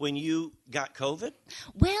began when you got COVID?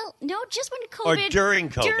 Well, no, just when COVID. Or during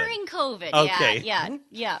COVID? During COVID, Okay. yeah.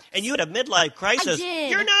 And you had a midlife crisis. I did.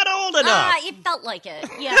 You're not old enough. It felt like it.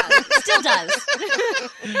 Yeah, still does.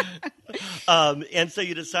 And so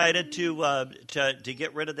you decided to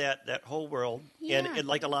get rid of that whole world, Yeah. and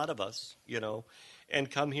like a lot of us, and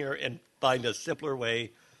come here and find a simpler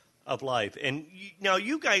way of life. And now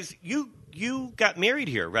you guys, you you got married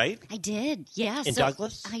here, right? I did, yeah. In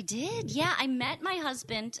Douglas? I did, yeah. I met my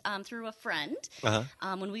husband through a friend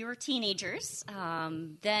when we were teenagers.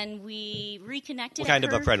 Then we reconnected. What kind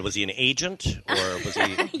of a friend? Was he an agent, or was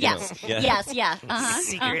he? Yes, yes, yeah.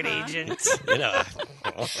 Secret agent. I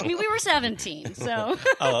mean, we were 17, so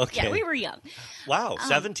Oh, okay. yeah, we were young. Wow,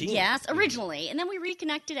 17. Yes, originally, and then we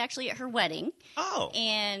reconnected actually at her wedding. Oh,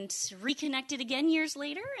 And reconnected again years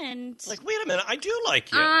later, and like wait a minute, I do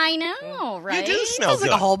like you. I know, right? You do smell Sounds good.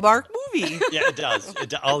 like a Hallmark movie. Yeah, it does.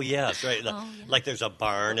 Oh, yes, right. Like there's a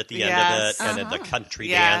barn at the end of Yes. it, and then the country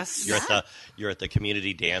Yes. dance. You're at the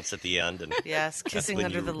community dance at the end, and Yes, kissing when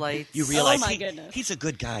under you- the lights. you realize my goodness. he's a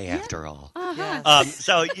good guy after all. Yes.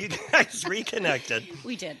 So you guys reconnected,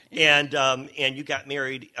 We did. and you got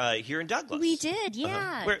married here in Douglas. We did,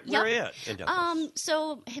 yeah. Where Yep. at in Douglas?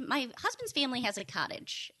 So my husband's family has a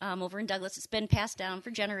cottage over in Douglas. It's been passed down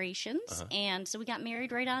for generations, and so we got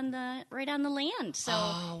married right on the land. So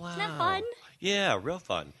isn't that fun? Yeah, real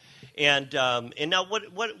fun. And now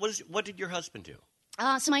what did your husband do?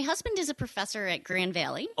 So my husband is a professor at Grand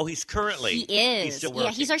Valley. Oh, he's currently He is. He's still working.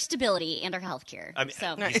 Yeah, he's our stability and our health care. I mean,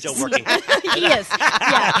 so he's still working. he is.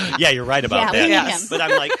 Yeah. Yeah, you're right about Yeah, that. we need Yes. him. But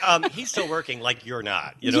I'm like, he's still working like you're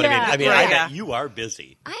not. You know what I mean? Yeah, I mean, right. I bet you are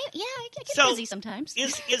busy. I get So, busy sometimes.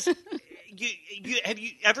 Is you have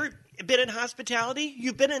you ever been in hospitality?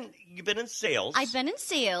 You've been in sales. I've been in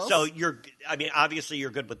sales. So obviously you're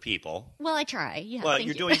good with people. Well, I try. Yeah. Well, thank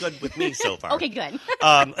you're you. doing good with me so far. Okay, good.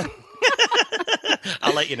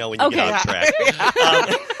 I'll let you know when you get off track.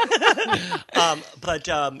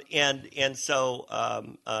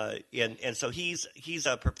 So he's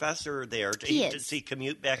a professor there. He is. Does he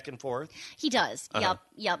commute back and forth? He does.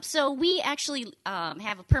 Yep. So we actually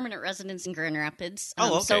have a permanent residence in Grand Rapids.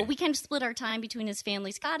 Oh, okay. So we kind of split our time between his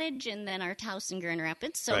family's cottage and then our house in Grand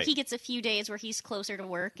Rapids. So Right. he gets a few days where he's closer to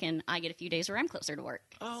work, and I get a few days where I'm closer to work.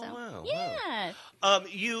 Oh, So, wow, Yeah.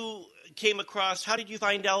 You came across. How did you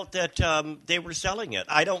find out that they were selling it?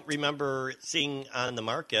 I don't remember seeing on the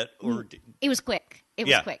market or. It was quick. It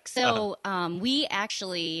was Yeah. quick. So we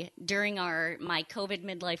actually, during my COVID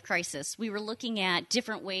midlife crisis, we were looking at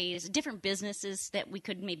different ways, different businesses that we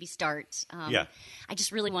could maybe start. Yeah. I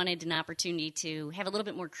just really wanted an opportunity to have a little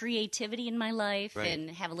bit more creativity in my life Right.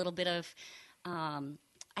 and have a little bit of,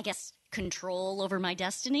 I guess, control over my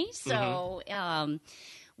destiny. So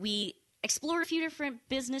we explored a few different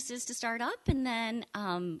businesses to start up, and then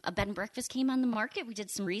a bed and breakfast came on the market. We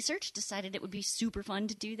did some research, decided it would be super fun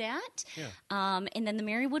to do that. Yeah. And then the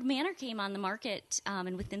Marywood Manor came on the market,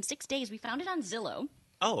 and within 6 days, we found it on Zillow,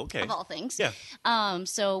 Oh, okay. of all things. Yeah.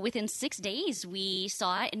 So within 6 days, we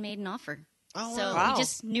saw it and made an offer. Oh, So wow. we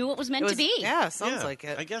just knew it was meant to be. Yeah, sounds Yeah, like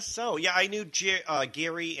it. I guess so. Yeah, I knew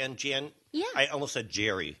Gary and Jan. Yeah. I almost said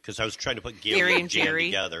Jerry because I was trying to put Gary Gary and and Jan Jerry.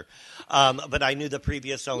 together. But I knew the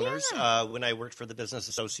previous owners when I worked for the Business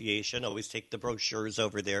Association. Always take the brochures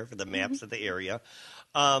over there for the maps of the area.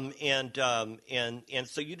 And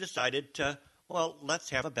so you decided to, well, let's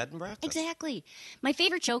have a bed and breakfast. Exactly. My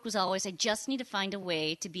favorite joke was always, I just need to find a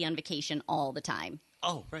way to be on vacation all the time.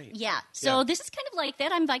 Oh, right. Yeah. So Yeah. this is kind of like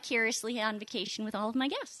that. I'm vicariously on vacation with all of my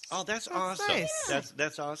guests. Oh, that's awesome. nice.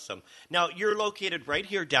 That's awesome. Now, you're located right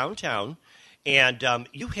here downtown, and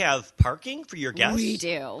you have parking for your guests? We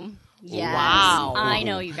do. Yes. Wow. I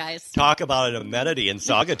know, you guys. Talk about an amenity in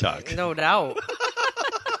Saugatuck. No doubt.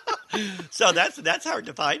 So that's hard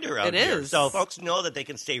to find around It here. is. So folks know that they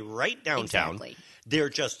can stay right downtown. Exactly. They're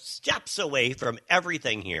just steps away from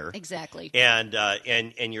everything here. Exactly. And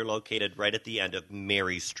you're located right at the end of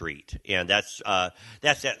Mary Street, and that's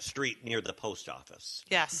that street near the post office.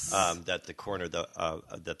 Yes. That the corner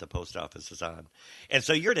that the post office is on, and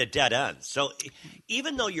so you're at a dead end. So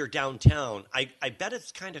even though you're downtown, I bet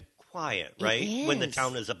it's kind of quiet, right? When the is.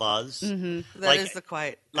 town is abuzz. That is the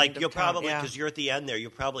quiet. Like end of you'll town, probably, yeah. because you're at the end there,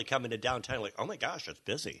 you'll probably come into downtown like, oh my gosh, it's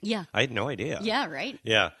busy. Yeah. I had no idea. Yeah, right.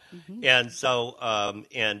 Yeah. And so,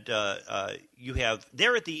 you have,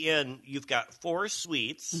 there at the inn, you've got 4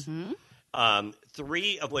 suites,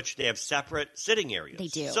 3 of which they have separate sitting areas. They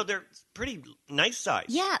do. So they're pretty nice size.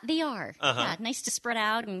 Yeah, they are. Uh-huh. Yeah, nice to spread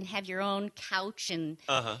out and have your own couch and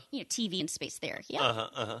TV and space there.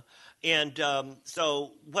 Yeah. And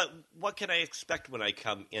so what can I expect when I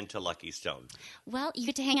come into Lucky Stone? Well, you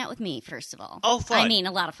get to hang out with me, first of all. Oh, fun. I mean,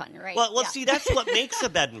 a lot of fun, right? Well, Yeah. see, that's what makes a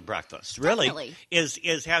bed and breakfast, really, Definitely.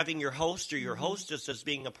 is having your host or your hostess as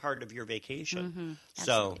being a part of your vacation.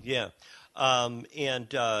 So, yeah. But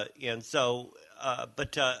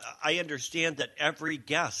I understand that every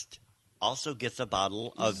guest also gets a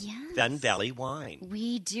bottle of Yes. Fen Valley wine.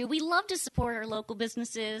 We do. We love to support our local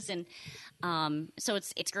businesses, and so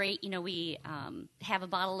it's great. We have a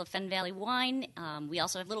bottle of Fen Valley wine. We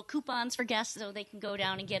also have little coupons for guests, so they can go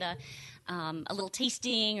down and get a little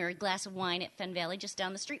tasting or a glass of wine at Fen Valley just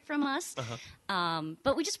down the street from us.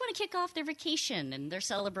 But we just want to kick off their vacation and their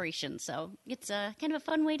celebration, so it's kind of a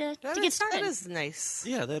fun way to get started. That is nice.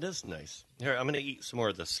 Yeah, that is nice. Here, I'm going to eat some more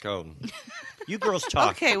of the scone. You girls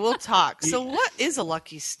talk. Okay, we'll talk. So what is a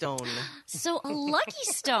lucky stone? So a lucky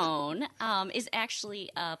stone is actually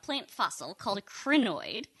a plant fossil called a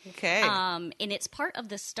crinoid. Okay. And it's part of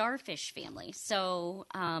the starfish family. So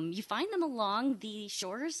you find them along the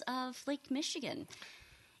shores of Lake Michigan.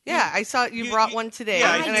 Yeah, I saw you brought one today,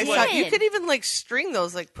 yeah, and I I thought you did. could even string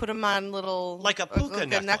those, put them on little Like a puka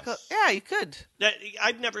necklace. Yeah, you could.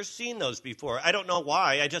 I've never seen those before. I don't know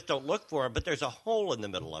why. I just don't look for them, but there's a hole in the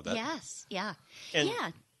middle of it. Yes, yeah. And yeah,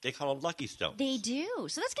 they call them lucky stones. they do.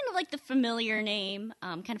 So that's kind of like the familiar name.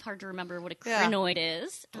 Kind of hard to remember what a Yeah. crinoid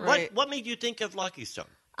is. Right. What made you think of lucky stone?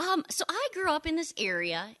 So I grew up in this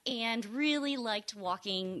area and really liked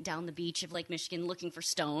walking down the beach of Lake Michigan looking for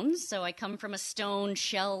stones. So I come from a stone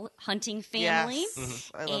shell hunting family.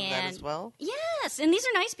 Yes, I love that as well. Yes, and these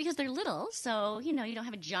are nice because they're little, so you don't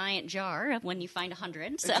have a giant jar of when you find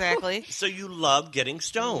 100. So. Exactly. So you love getting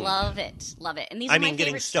stoned. Love it. And these I are mean my getting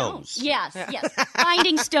favorite stones. Yes, yes.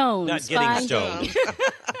 Finding stones. Not getting Finding- stoned.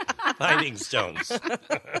 Finding stones.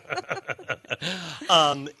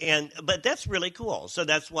 But that's really cool. So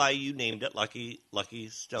that's why you named it Lucky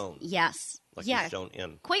Stone. Yes. Lucky yeah. Stone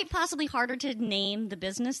Inn. Quite possibly harder to name the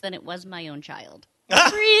business than it was my own child.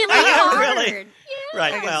 Really hard. Really? Yeah.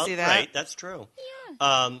 Right. I can well, see that. right. That's true.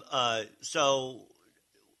 Yeah. So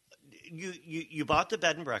you bought the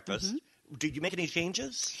bed and breakfast. Mm-hmm. Did you make any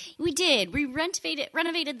changes? We did. We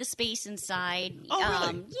renovated the space inside. Oh,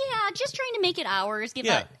 really? Yeah, just trying to make it ours, give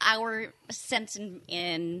Yeah. it our sense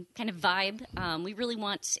and kind of vibe. We really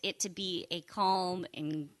want it to be a calm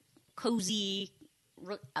and cozy,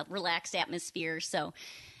 relaxed atmosphere. So,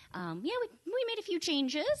 we made a few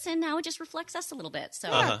changes, and now it just reflects us a little bit. So,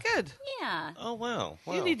 Yeah, good. yeah. Oh, wow.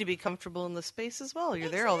 You need to be comfortable in the space as well. You're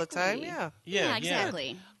there all the time. Exactly. Yeah. Yeah,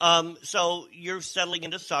 exactly. So you're settling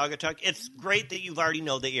into Saugatuck. It's great that you've already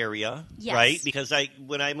know the area, Yes. right? Because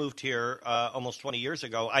when I moved here almost 20 years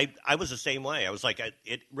ago, I was the same way. I was like,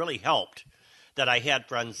 it really helped that I had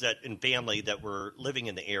friends and family that were living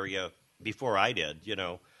in the area before I did,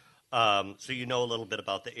 So you know a little bit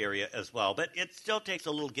about the area as well. But it still takes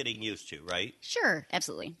a little getting used to, right? Sure,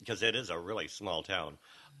 absolutely. Because it is a really small town.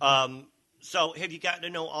 So have you gotten to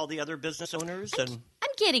know all the other business owners and I'm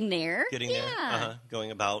getting there. getting yeah. there? Going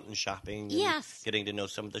about and shopping and Yes. getting to know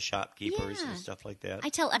some of the shopkeepers Yeah. and stuff like that? I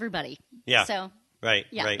tell everybody. Yeah. So, Right,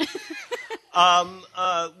 Yeah. right.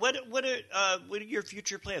 What are your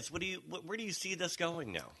future plans? Where do you see this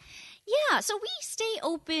going now? yeah, so we stay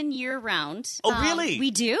open year round. Oh, really?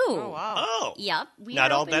 We do. Oh, wow. Oh, Yep. We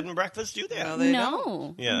not are all open. bed and breakfasts do that. No, they No.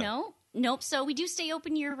 don't. Yeah. No. Nope. So we do stay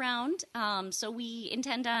open year round. So we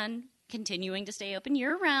intend on continuing to stay open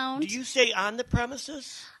year round. Do you stay on the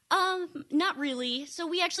premises? Not really. So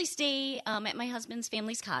we actually stay at my husband's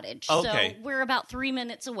family's cottage. Okay. So we're about 3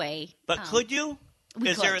 minutes away. But could you? we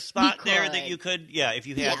Is there could. a spot We there could. that you could? Yeah, if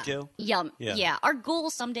you had to. Yeah. Yeah. Yeah. Our goal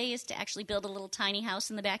someday is to actually build a little tiny house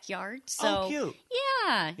in the backyard. So Oh, cute. Yeah.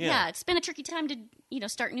 Yeah. Yeah. It's been a tricky time to,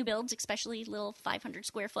 start new builds, especially little 500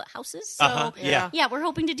 square foot houses. So Uh-huh. Yeah. yeah, we're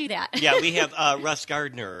hoping to do that. Yeah, we have Russ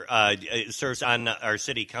Gardner serves on our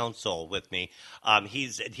city council with me.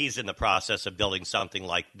 He's in the process of building something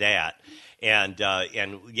like that, and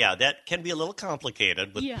yeah, that can be a little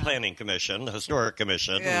complicated with Yeah. planning commission, the historic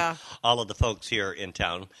commission, and Yeah. all of the folks here in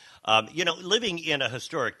town. Living in a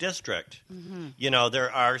historic district,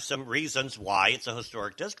 there are some reasons why it's a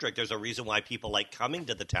historic district. There's a reason why people like coming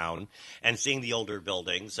to the town and seeing the older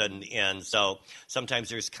buildings, and so sometimes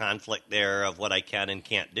there's conflict there of what I can and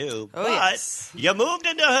can't do. Oh, but yes. you moved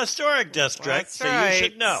into a historic district, That's so right. you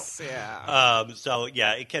should know. Yeah. So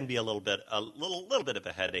yeah, it can be a little bit of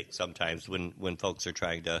a headache sometimes when folks are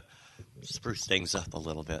trying to spruce things up a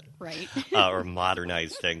little bit, Right. or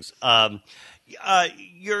modernize things.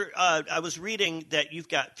 I was reading that you've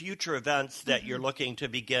got future events that you're looking to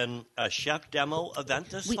begin a chef demo event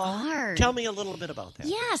this We fall. are. Tell me a little bit about that.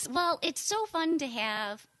 Yes, well, it's so fun to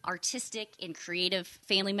have artistic and creative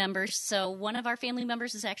family members. So one of our family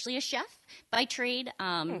members is actually a chef by trade,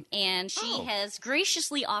 and she Oh. has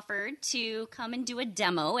graciously offered to come and do a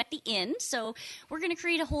demo at the inn. So we're going to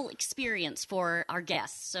create a whole experience for our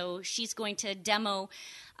guests. So she's going to demo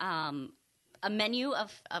a menu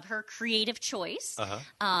of her creative choice,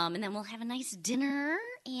 and then we'll have a nice dinner,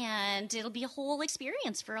 and it'll be a whole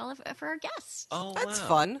experience for for our guests. Oh, That's wow.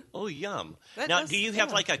 fun. Oh, yum. That Now, does- do you have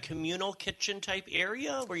yeah. like a communal kitchen type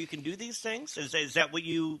area where you can do these things? Is that what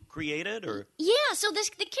you created, or? Yeah, so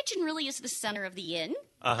the kitchen really is the center of the inn.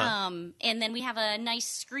 And then we have a nice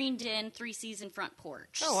screened-in 3-season front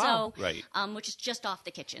porch. Oh, wow. So, Right. which is just off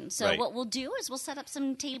the kitchen. So Right. what we'll do is we'll set up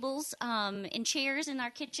some tables and chairs in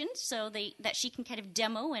our kitchen so that she can kind of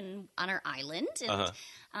demo on our island,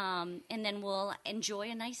 and then we'll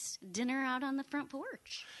enjoy a nice dinner out on the front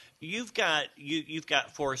porch. You've got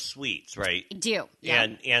 4 suites, right? I do, yeah.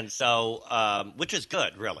 And so which is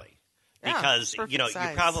good, really. Yeah, Because perfect you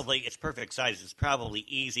size. it's perfect size. It's probably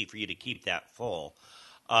easy for you to keep that full.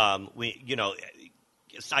 I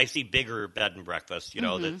see bigger bed and breakfast.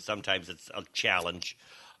 That sometimes it's a challenge,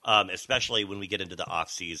 especially when we get into the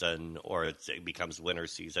off season or it becomes winter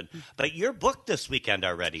season. But you're booked this weekend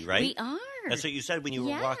already, right? We are. That's what you said when you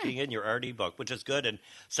were walking in. You're already booked, which is good. And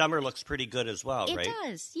summer looks pretty good as well, It right?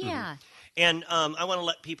 does, yeah. And I want to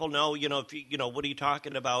let people know, if what are you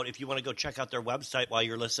talking about? If you want to go check out their website while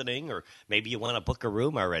you're listening, or maybe you want to book a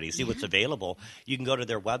room already, see what's available, you can go to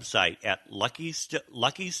their website at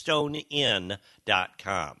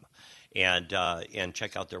luckystoneinn.com and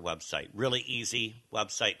check out their website. Really easy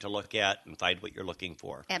website to look at and find what you're looking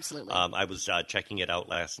for. Absolutely. I was checking it out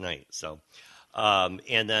last night. So,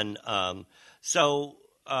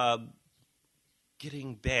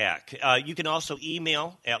 getting back, you can also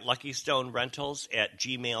email at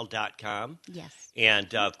luckystonerentals@gmail.com. Yes.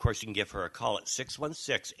 And, of course, you can give her a call at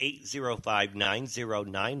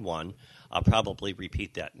 616-805-9091. I'll probably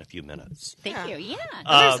repeat that in a few minutes. Thank you, yeah.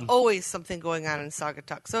 There's always something going on in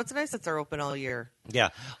Saugatuck, so it's nice that they're open all year.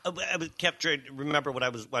 Yeah. I kept trying to remember what I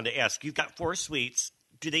wanted to ask. You've got 4 suites.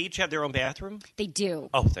 Do they each have their own bathroom? They do.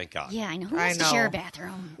 Oh, thank God. Yeah, I know. Who I wants to know. share a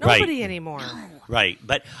bathroom? Nobody anymore. Right.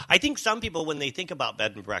 But I think some people, when they think about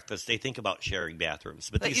bed and breakfast, they think about sharing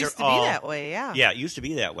bathrooms. But It these used to are all be that way, yeah. Yeah, it used to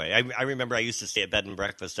be that way. I remember I used to stay at bed and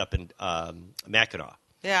breakfast up in Mackinac.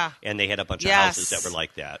 Yeah. And they had a bunch of Yes. houses that were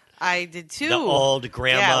like that. I did too. The old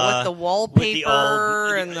grandma. Yeah, with the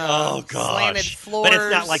wallpaper and the oh, gosh. slanted floors. But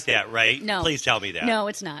it's not like that, right? No. Please tell me that. No,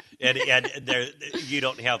 it's not. And there, you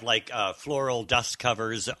don't have like floral dust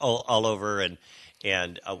covers all over and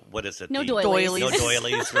what is it? No doilies. No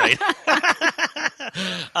doilies, right?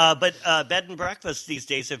 But bed and breakfast these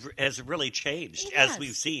days has really changed, It as has.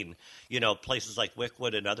 we've seen. Places like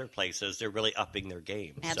Wickwood and other places, they're really upping their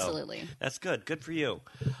game. Absolutely. So that's good. Good for you.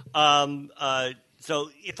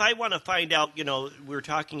 So if I want to find out, we're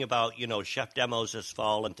talking about, chef demos this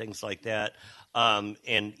fall and things like that. And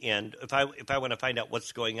if I want to find out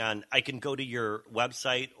what's going on, I can go to your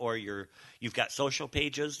website or you've got social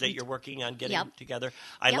pages that you're working on getting together.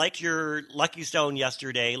 I liked your Lucky Stone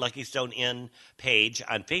yesterday, Lucky Stone Inn page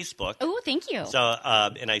on Facebook. Oh, thank you. So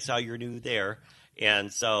and I saw you're new there.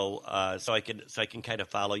 And so I can kind of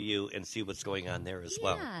follow you and see what's going on there as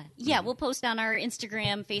well. Yeah, we'll post on our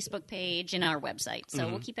Instagram, Facebook page, and our website. So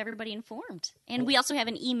we'll keep everybody informed. And we also have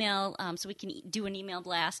an email, so we can do an email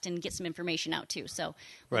blast and get some information out too. So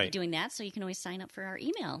we'll be doing that. So you can always sign up for our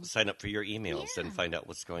email. Sign up for your emails and find out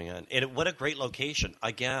what's going on. And what a great location!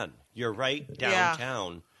 Again, you're right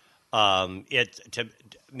downtown. To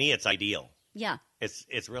me, it's ideal. Yeah.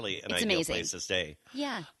 It's really an It's ideal amazing. place to stay.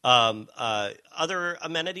 Yeah. Other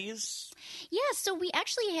amenities? Yeah, so we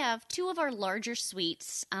actually have 2 of our larger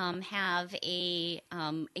suites have a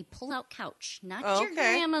pull-out couch. Not your Okay.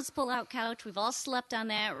 grandma's pull-out couch. We've all slept on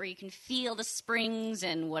that, where you can feel the springs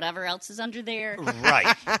and whatever else is under there.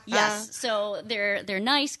 Right. Yes, so they're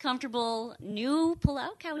nice, comfortable, new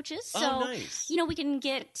pull-out couches. So nice. we can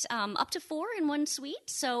get up to 4 in one suite.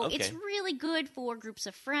 So it's Okay. really good for groups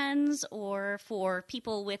of friends or for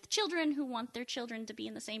people with children who want their children to be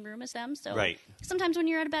in the same room as them. So Right. sometimes when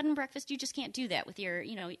you're at a bed and breakfast, you just can't do that with your.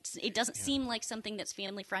 It doesn't seem like something that's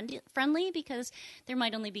family friendly because there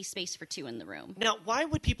might only be space for 2 in the room. Now, why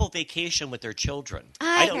would people vacation with their children?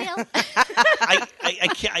 I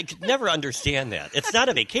I could never understand that. It's not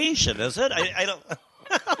a vacation, is it? I don't.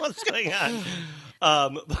 What's going on?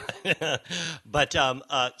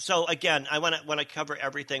 So again, I want to cover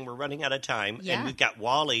everything. We're running out of time, and we've got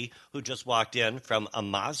Wally who just walked in from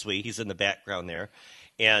Amazwi. He's in the background there,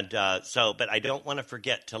 and but I don't want to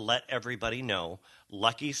forget to let everybody know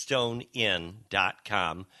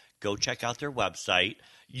LuckyStoneInn.com. Go check out their website.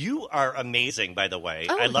 You are amazing, by the way.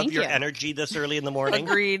 Oh, I love thank your you. energy this early in the morning.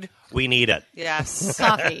 Agreed. We need it. Yes.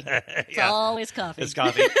 Coffee. It's always coffee. It's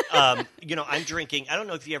coffee. I'm drinking. I don't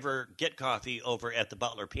know if you ever get coffee over at the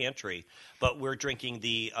Butler Pantry, but we're drinking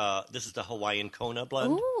this is the Hawaiian Kona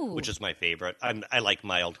blend, Ooh. which is my favorite. I like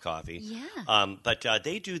mild coffee. Yeah. But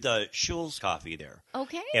they do the Schul's coffee there.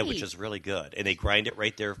 Okay. Which is really good. And they grind it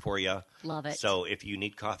right there for you. Love it. So if you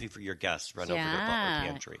need coffee for your guests, run over to Butler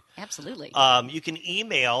Pantry. Absolutely. You can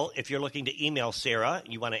email, if you're looking to email Sarah,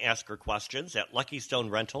 you want to ask her questions at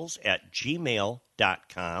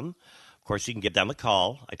luckystonerentals@gmail.com. Of course, you can give them a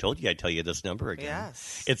call. I told you I'd tell you this number again.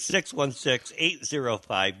 Yes. It's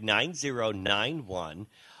 616-805-9091.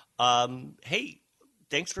 Hey,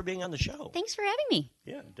 thanks for being on the show. Thanks for having me.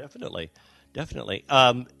 Yeah, definitely. Definitely.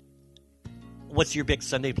 What's your big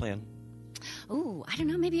Sunday plan? Oh, I don't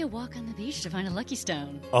know. Maybe a walk on the beach to find a lucky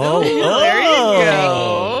stone. Oh, there you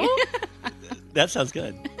go. That sounds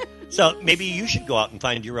good. So maybe you should go out and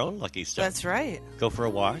find your own lucky stone. That's right. Go for a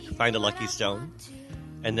walk, find a lucky stone,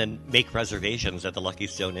 and then make reservations at the Lucky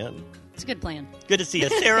Stone Inn. It's a good plan. Good to see you.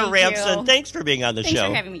 Sarah Thank Ramson, you. thanks for being on the Thanks show.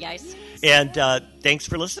 for having me, guys. And thanks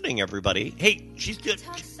for listening, everybody. Hey, she's good.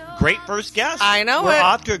 Great first guest. I know We're it.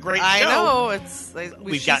 off to a great show. I know.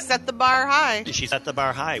 She set the bar high. She set the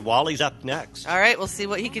bar high. Wally's up next. All right, we'll see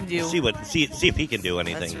what he can do. See if he can do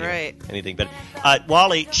anything. That's here. right. Anything. But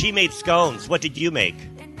Wally, she made scones. What did you make?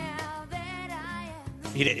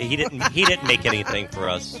 He didn't make anything for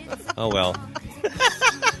us. Oh well.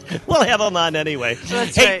 We'll have him on anyway.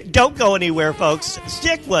 That's hey, right. Don't go anywhere, folks.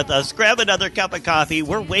 Stick with us. Grab another cup of coffee.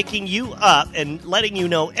 We're waking you up and letting you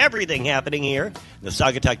know everything happening here in the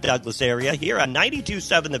Saugatuck Douglas area here on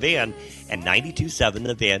 92.7 The Van and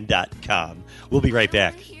 92.7thevan.com. We'll be right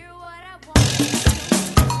back.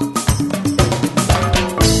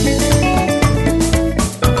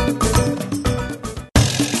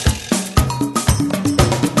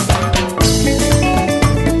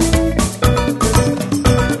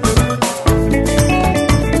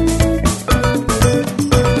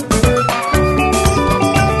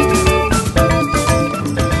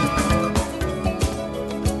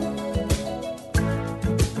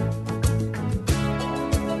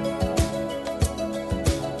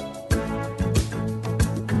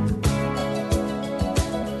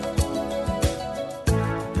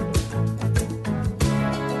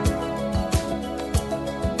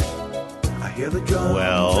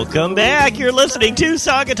 Welcome back. You're listening to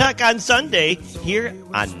Saugatuck on Sunday here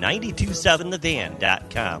on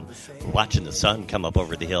 92.7thevan.com. We're watching the sun come up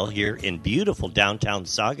over the hill here in beautiful downtown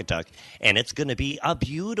Saugatuck, and it's going to be a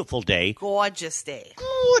beautiful day. Gorgeous day.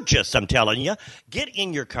 Gorgeous, I'm telling you. Get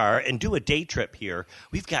in your car and do a day trip here.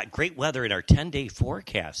 We've got great weather in our 10-day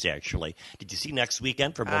forecast, actually. Did you see next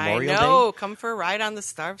weekend for Memorial Day? I know. Come for a ride on the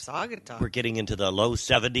Star of Saugatuck. We're getting into the low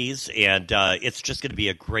 70s, and it's just going to be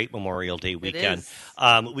a great Memorial Day weekend.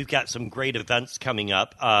 We've got some great events coming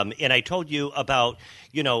up, and I told you about,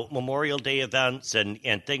 Memorial Day events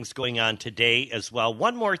and things going on today as well.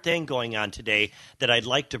 One more thing going on today that I'd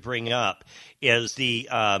like to bring up is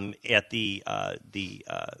at the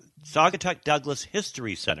Saugatuck Douglas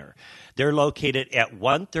History Center. They're located at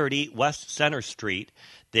 130 West Center Street.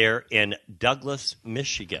 They're in Douglas,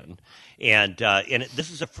 Michigan, and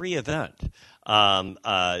this is a free event.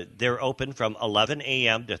 They're open from 11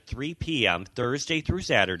 a.m. to 3 p.m. Thursday through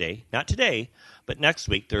Saturday. Not today, but next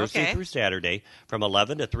week, Thursday through Saturday, from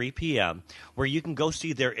 11 to 3 p.m., where you can go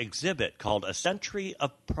see their exhibit called A Century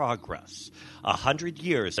of Progress, 100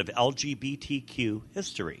 Years of LGBTQ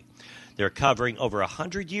History. They're covering over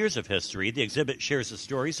 100 years of history. The exhibit shares the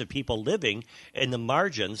stories of people living in the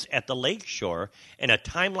margins at the lakeshore in a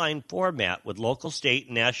timeline format with local, state,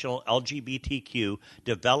 and national LGBTQ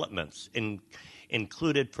developments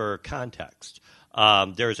included for context.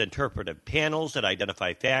 There's interpretive panels that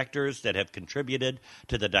identify factors that have contributed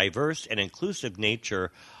to the diverse and inclusive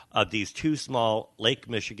nature of these two small Lake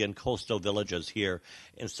Michigan coastal villages here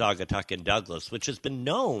in Saugatuck and Douglas, which has been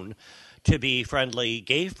known to be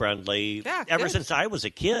gay-friendly, ever since I was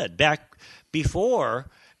a kid, back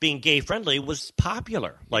before being gay-friendly was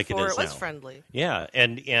popular like it is now. Before it was friendly. Yeah,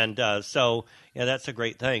 so that's a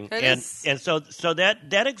great thing. And so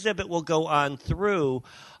that exhibit will go on through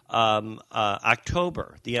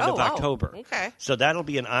October, the end of October. Okay. So that'll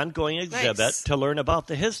be an ongoing exhibit to learn about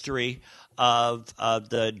the history of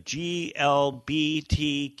the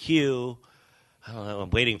GLBTQ. I don't know, I'm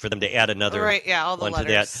waiting for them to add another all the one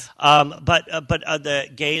letters. to that. But the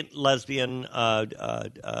gay lesbian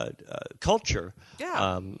culture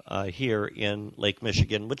here in Lake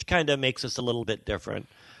Michigan, which kind of makes us a little bit different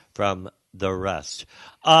from the rest.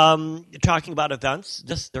 Talking about events,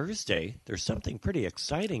 this Thursday, there's something pretty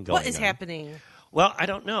exciting going on. What is happening? Well, I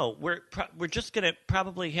don't know. We're just going to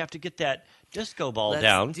probably have to get that disco ball Let's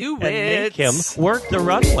down do and it. make him work the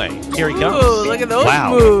runway. Here he goes. Ooh, look at those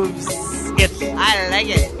Wow. moves. I like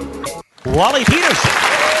it. Wally Peterson.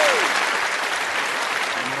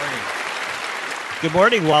 Good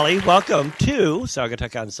morning, Wally. Welcome to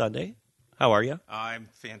Saugatuck on Sunday. How are you? I'm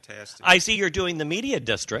fantastic. I see you're doing the media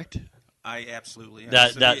district. I absolutely am.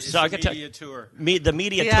 The Saugatuck media tour. The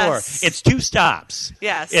media Yes. tour. It's 2 stops.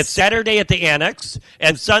 Yes. It's Saturday at the Annex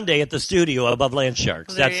and Sunday at the studio above Land Sharks.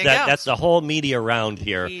 Well, there you go. That's the whole media round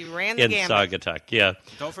here He ran the in gamut. Saugatuck. Yeah.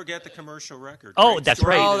 Don't forget the commercial record. Oh, Great that's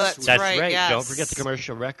story right. Oh, this that's week. right, yes. Don't forget the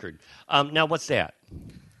commercial record. Now, what's that?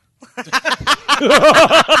 We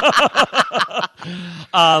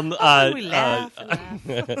laugh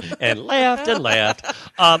And laughed.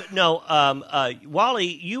 Wally,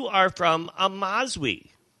 you are from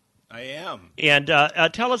Amazwi. I am. And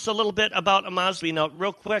tell us a little bit about Amazwi. Now,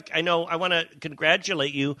 real quick, I want to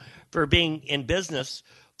congratulate you for being in business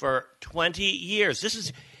for 20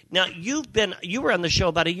 years. Now, you were on the show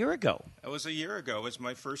about a year ago. It was a year ago. It was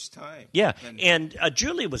my first time. Yeah, and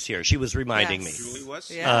Julie was here. She was reminding Yes. me. Julie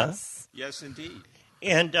was? Yes. Yes, indeed.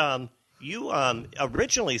 And you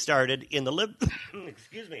originally started in the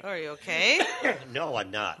excuse me. Are you okay? No,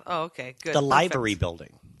 I'm not. Oh, okay. Good. The Perfect. livery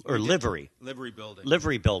building or livery Livery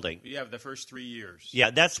building. building. Yeah, the first 3 years.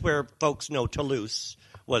 Yeah, that's where folks know Toulouse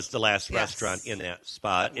was the last Yes. restaurant in that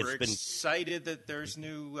spot. We're excited that there's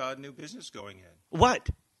new business going in. What?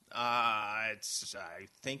 I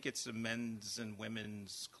think it's a men's and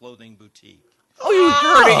women's clothing boutique. Oh, you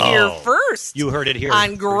heard it here first. You heard it here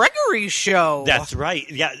on Gregory's show. That's right.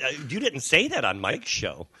 Yeah, you didn't say that on Mike's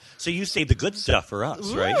show, so you saved the good stuff for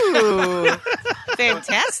us, right? Ooh,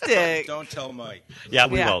 fantastic. Don't tell Mike. Yeah,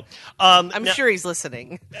 we Yeah. will. I'm sure he's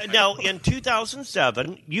listening. Now, in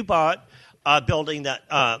 2007, you bought a building that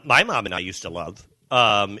my mom and I used to love.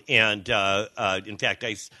 In fact,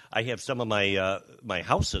 I have some of my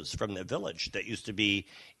houses from the village that used to be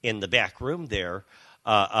in the back room there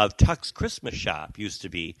of Tuck's Christmas Shop used to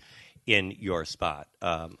be in your spot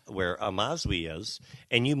where Amazwi is,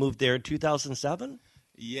 and you moved there in 2007?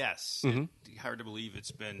 Yes. Mm-hmm. Hard to believe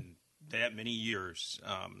it's been that many years.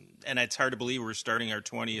 And it's hard to believe we're starting our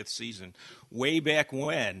 20th season. Way back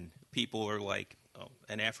when, people were like, oh,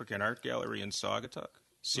 an African art gallery in Saugatuck?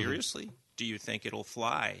 Seriously? Mm-hmm. Do you think it'll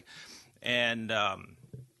fly? And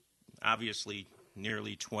obviously,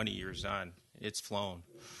 nearly 20 years on, it's flown.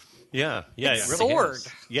 Yeah, It really soared. has.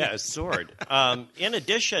 Yeah, it soared. In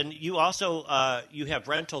addition, you also you have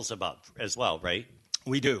rentals above as well, right?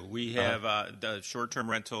 We do. We have the short-term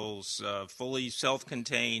rentals, fully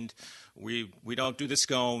self-contained. We don't do the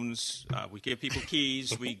scones. We give people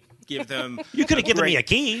keys. We give them. You could have given me a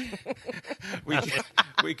key.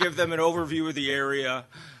 We give them an overview of the area.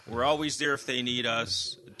 We're always there if they need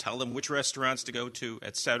us. Tell them which restaurants to go to,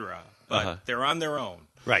 etc. But they're on their own.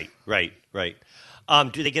 Right.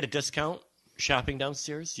 Do they get a discount shopping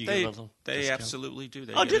downstairs? Do you get a little They discount? absolutely do.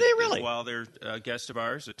 Oh, do they really? While they're a guest of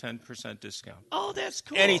ours, a 10% discount. Oh, that's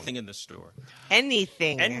cool. Anything in the store.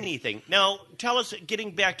 Anything. Now, tell us,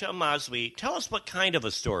 getting back to Amazwi, tell us what kind of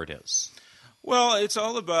a store it is. Well, it's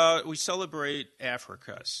all about, we celebrate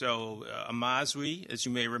Africa. So Amazwi, as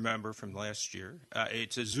you may remember from last year,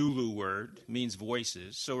 it's a Zulu word, means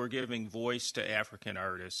voices. So we're giving voice to African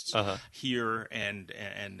artists here and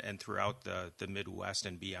throughout the Midwest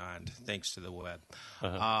and beyond, thanks to the web.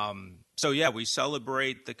 So yeah, we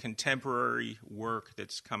celebrate the contemporary work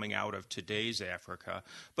that's coming out of today's Africa.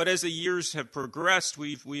 But as the years have progressed,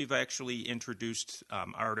 we've actually introduced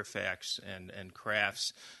artifacts and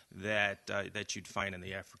crafts that you'd find in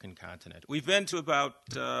the African continent. We've been to about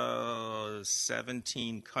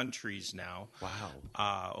 17 countries now.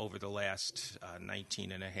 Wow. Over the last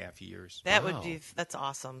 19 and a half years. That's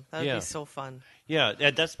awesome. That would be so fun.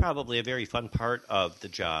 Yeah, that's probably a very fun part of the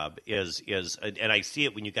job is and I see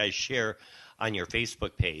it when you guys share on your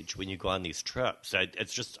Facebook page when you go on these trips.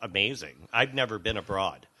 It's just amazing. I've never been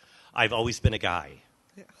abroad. I've always been a guy.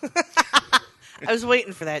 I was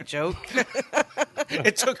waiting for that joke.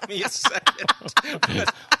 It took me a second.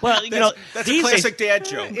 Well, that's a classic dad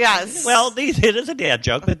joke. Yes. Well, it is a dad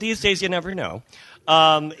joke, but these days you never know.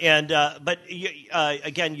 But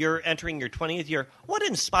again, you're entering your 20th year. What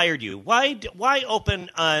inspired you? Why open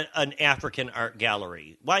an African art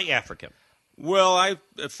gallery? Why African? Well, I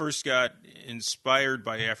at first got inspired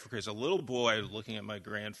by Africa as a little boy looking at my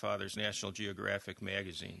grandfather's National Geographic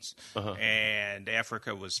magazines. And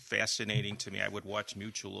Africa was fascinating to me. I would watch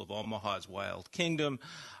Mutual of Omaha's Wild Kingdom.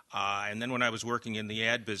 And then when I was working in the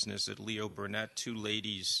ad business at Leo Burnett, two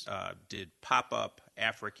ladies did pop-up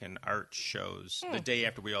African art shows the day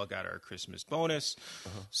after we all got our Christmas bonus.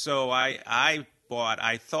 So I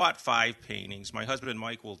thought 5 paintings. My husband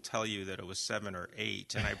Mike will tell you that it was 7 or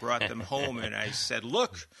 8. And I brought them home and I said,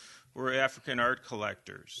 look, we're African art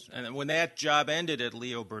collectors. And then when that job ended at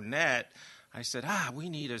Leo Burnett, I said, we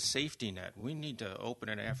need a safety net. We need to open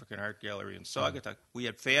an African art gallery in Saugatuck. We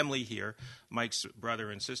had family here. Mike's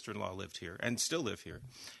brother and sister-in-law lived here and still live here.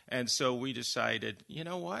 And so we decided, you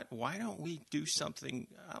know what? Why don't we do something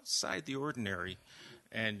outside the ordinary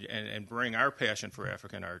and bring our passion for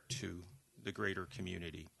African art to the greater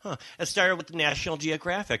community. It started with National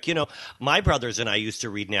Geographic. You know, my brothers and I used to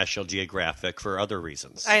read National Geographic for other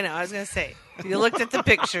reasons. I know. I was going to say, you looked at the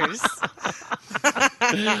pictures.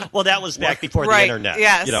 Well, that was back before the internet.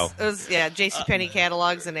 Yes. You know. It was, JCPenney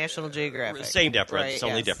catalogs and National Geographic. Same difference. Right, it's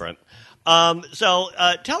only yes. different. So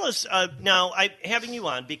tell us now, I'm having you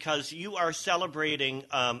on because you are celebrating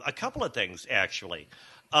a couple of things, actually.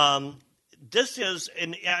 This is,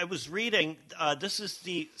 and I was reading, this is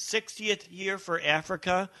the 60th year for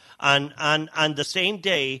Africa. On the same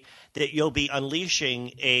day that you'll be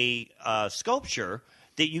unleashing a sculpture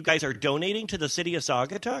that you guys are donating to the city of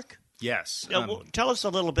Saugatuck. Yes. Well, tell us a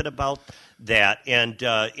little bit about that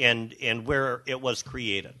and where it was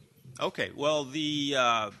created. Okay. Well,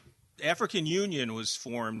 the African Union was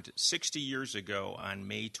formed 60 years ago on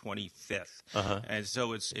May 25th. And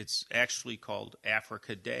so it's actually called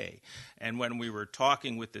Africa Day. And when we were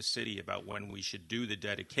talking with the city about when we should do the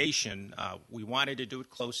dedication, we wanted to do it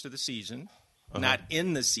close to the season. Not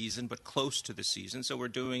in the season, but close to the season. So we're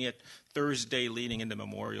doing it Thursday leading into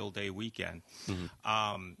Memorial Day weekend.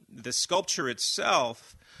 The sculpture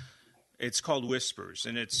itself, it's called Whispers,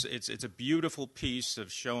 and it's a beautiful piece of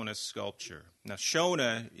Shona sculpture. Now,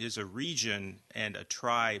 Shona is a region and a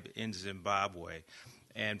tribe in Zimbabwe.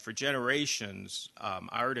 And for generations,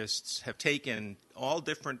 artists have taken all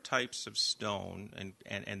different types of stone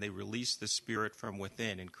and they release the spirit from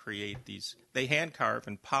within and create these. They hand carve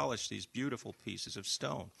and polish these beautiful pieces of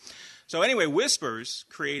stone. So anyway, Whispers,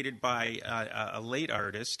 created by a late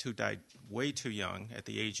artist who died way too young at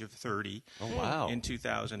the age of 30 in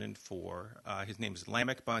 2004. His name is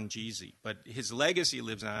Lamek Bonjizi. But his legacy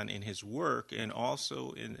lives on in his work and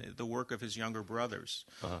also in the work of his younger brothers,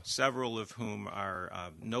 several of whom are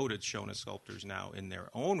noted Shona sculptors now in their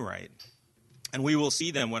own right. And we will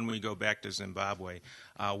see them when we go back to Zimbabwe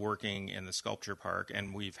working in the sculpture park,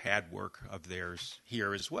 and we've had work of theirs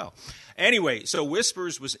here as well. Anyway, so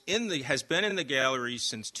Whispers has been in the gallery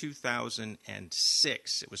since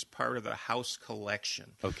 2006. It was part of the house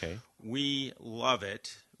collection. Okay. We love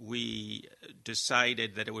it. We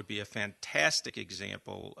decided that it would be a fantastic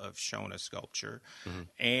example of Shona sculpture,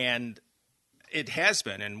 and it has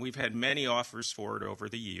been, and we've had many offers for it over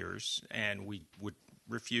the years, and we would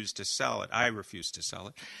refuse to sell it. I refused to sell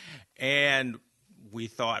it. And we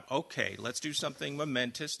thought, okay, let's do something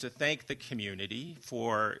momentous to thank the community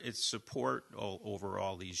for its support over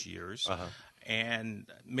all these years. And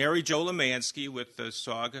Mary Jo Lemansky with the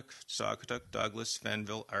Saugatuck Douglas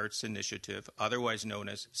Fenville Arts Initiative, otherwise known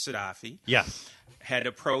as SADAFI, had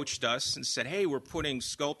approached us and said, hey, we're putting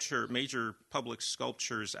major public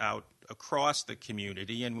sculptures out across the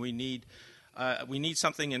community, and we need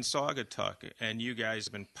something in Saugatuck, and you guys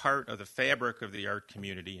have been part of the fabric of the art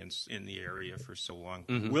community in the area for so long.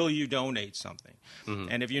 Will you donate something?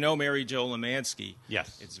 And if you know Mary Jo Lemansky,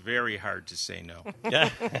 it's very hard to say no.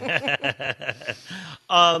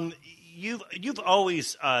 You've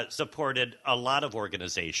always supported a lot of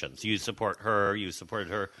organizations. You supported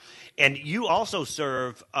her, and you also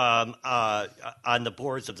serve on the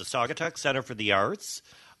boards of the Saugatuck Center for the Arts,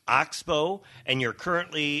 Oxbow, and you're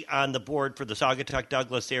currently on the board for the Saugatuck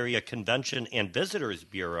Douglas Area Convention and Visitors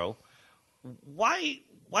Bureau. Why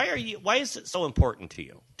is it so important to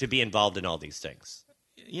you to be involved in all these things?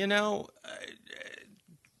 You know,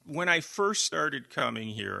 when I first started coming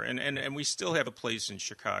here, and we still have a place in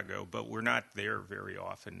Chicago, but we're not there very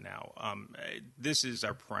often now. This is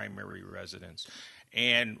our primary residence.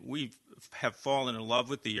 And we have fallen in love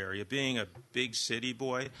with the area. Being a big city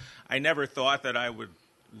boy, I never thought that I would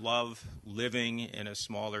love living in a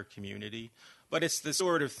smaller community, but it's the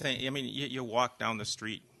sort of thing. I mean, you walk down the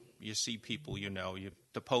street, you see people,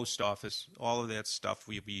 the post office, all of that stuff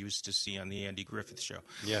we used to see on the Andy Griffith Show.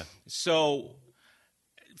 So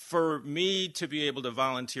for me to be able to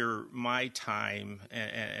volunteer my time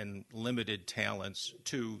and limited talents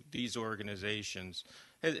to these organizations,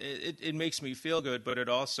 it makes me feel good, but it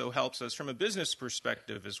also helps us from a business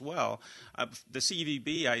perspective as well. The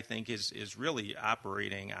CVB, I think, is really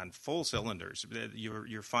operating on full cylinders.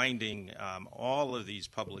 You're finding all of these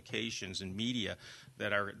publications and media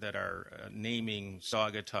that are naming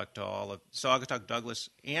Saugatuck to all of Saugatuck,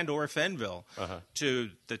 Douglas, and or Fenville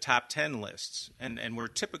to the top 10 lists, and we're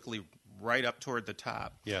typically right up toward the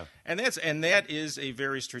top. Yeah. And that is a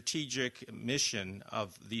very strategic mission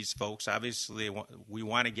of these folks. Obviously, we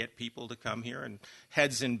want to get people to come here and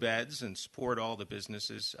heads in beds and support all the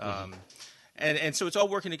businesses. And so it's all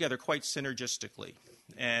working together quite synergistically.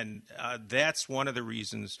 And that's one of the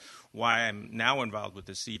reasons why I'm now involved with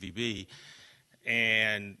the CVB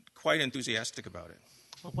and quite enthusiastic about it.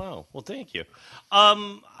 Oh, wow. Well, thank you.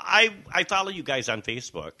 I follow you guys on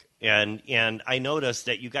Facebook, and I noticed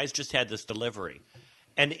that you guys just had this delivery.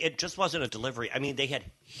 And it just wasn't a delivery. I mean, they had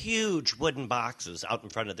huge wooden boxes out in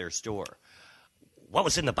front of their store. What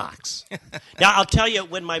was in the box? Now, I'll tell you,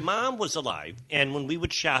 when my mom was alive, and when we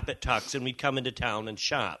would shop at Tuck's, and we'd come into town and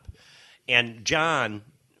shop, and John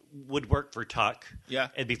would work for Tuck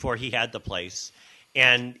and before he had the place,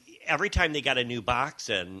 and every time they got a new box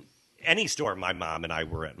in, any store my mom and I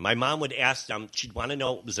were in, my mom would ask them, she'd want to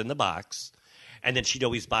know what was in the box, and then she'd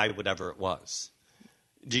always buy whatever it was.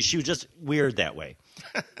 She was just weird that way.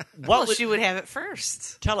 She would have it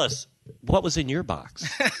first. Tell us, what was in your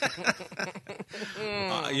box?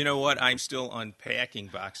 You know what? I'm still unpacking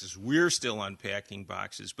boxes. We're still unpacking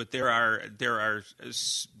boxes, but there are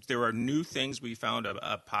new things. We found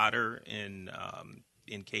a potter in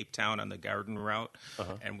Cape Town on the garden route,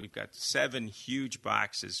 and we've got 7 huge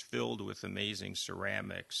boxes filled with amazing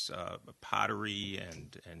ceramics, pottery,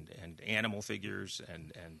 and animal figures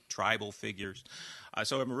and tribal figures.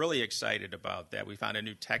 So I'm really excited about that. We found a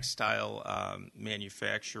new textile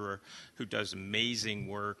manufacturer who does amazing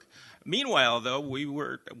work. Meanwhile, though, we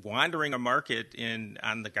were wandering a market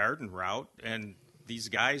on the garden route, and these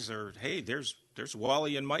guys are, hey, there's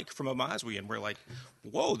Wally and Mike from Amazwi, and we're like,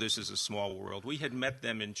 whoa, this is a small world. We had met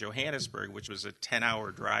them in Johannesburg, which was a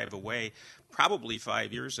 10-hour drive away, probably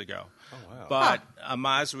 5 years ago. Oh, wow. But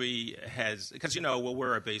Amazwi has, because, we'll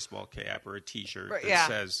wear a baseball cap or a T-shirt that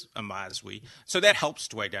says Amazwi, so that helps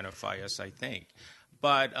to identify us, I think.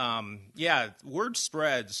 But, word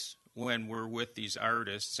spreads when we're with these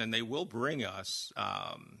artists, and they will bring us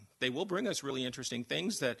really interesting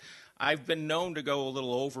things that I've been known to go a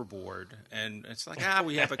little overboard, and it's like,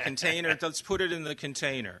 we have a container, let's put it in the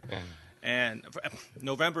container. And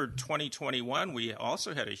November 2021, we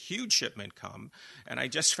also had a huge shipment come, and I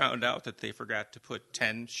just found out that they forgot to put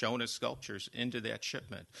 10 Shona sculptures into that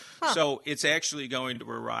shipment. So it's actually going to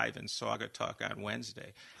arrive in Saugatuck on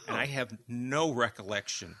Wednesday, and I have no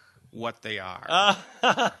recollection what they are.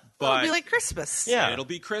 But it'll be like Christmas. Yeah. It'll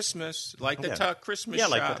be Christmas, like the Tuck Christmas shop.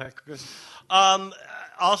 Like the Tuck Christmas.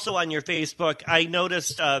 Also on your Facebook, I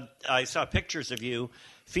noticed, I saw pictures of you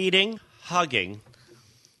feeding, hugging,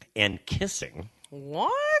 and kissing.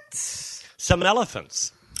 What? Some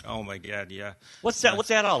elephants. Oh, my God, yeah. What's that? What's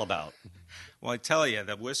that all about? Well, I tell you,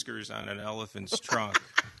 the whiskers on an elephant's trunk.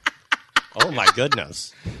 Oh, my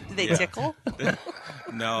goodness. Do they tickle?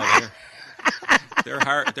 No, they're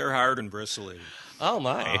hard. They're hard and bristly. Oh,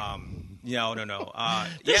 my. No.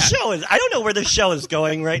 Show is. I don't know where the show is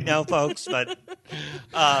going right now, folks, but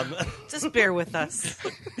just bear with us.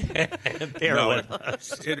 Bear with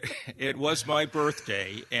us. It was my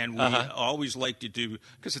birthday, and we always like to do,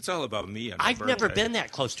 because it's all about me. I've never been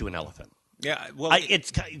that close to an elephant. Yeah, well,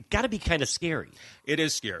 it's got to be kind of scary. It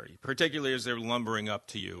is scary, particularly as they're lumbering up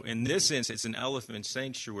to you. In this instance, it's an elephant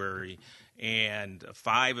sanctuary, and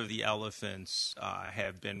 5 of the elephants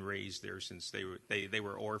have been raised there since they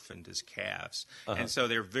were orphaned as calves, and so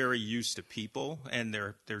they're very used to people, and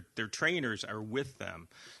their trainers are with them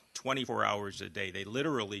 24 hours a day. They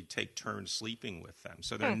literally take turns sleeping with them,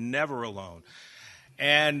 so they're never alone.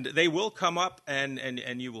 And they will come up, and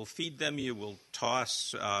you will feed them. You will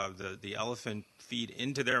toss the elephant feed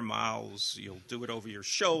into their mouths. You'll do it over your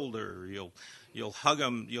shoulder. You'll hug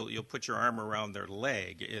them. You'll put your arm around their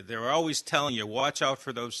leg. They're always telling you, watch out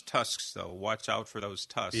for those tusks, though. Watch out for those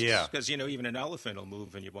tusks. Yeah. Because, even an elephant will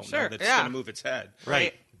move, and you won't know that it's going to move its head.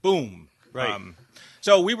 Right. Boom. Right.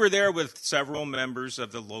 So we were there with several members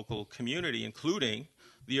of the local community, including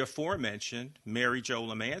the aforementioned Mary Jo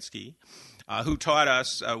Lemansky, who taught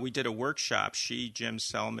us. We did a workshop. She, Jim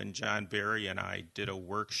Selman, John Barry, and I did a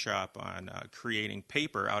workshop on creating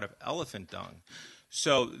paper out of elephant dung.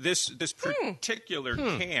 So this particular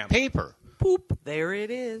camp, paper. Poop, there it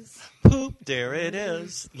is. Poop, there it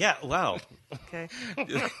is. Yeah, wow. Okay.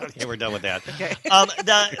 Okay, we're done with that. Okay.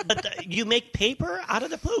 You make paper out of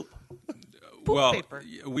the poop. Well, paper.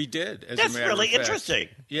 we did. As That's a matter really of fact. interesting.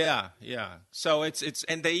 Yeah. So it's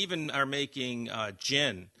and they even are making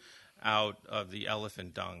gin out of the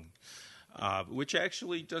elephant dung, which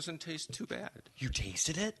actually doesn't taste too bad. You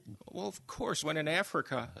tasted it? Well, of course, when in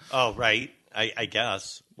Africa. Oh, right. I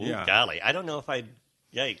guess. Ooh, Yeah. golly. I don't know if I'd.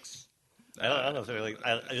 Yikes. I don't know if they're like.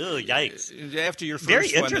 Yikes. After your Very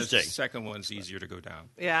first one, interesting. the second one's easier to go down.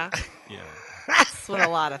 Yeah. Yeah. That's with a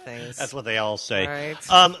lot of things. That's what they all say. All right.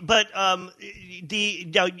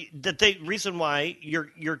 The reason why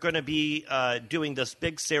you're going to be doing this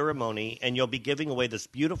big ceremony, and you'll be giving away this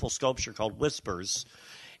beautiful sculpture called Whispers,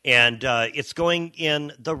 and it's going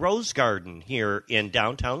in the Rose Garden here in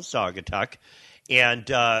downtown Saugatuck. And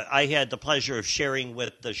I had the pleasure of sharing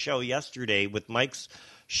with the show yesterday with Mike's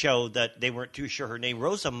show that they weren't too sure her name.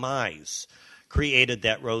 Rosa Mize created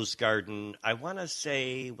that Rose Garden, I want to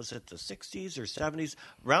say, was it the 60s or 70s?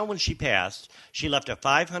 Around when she passed, she left a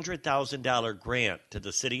 $500,000 grant to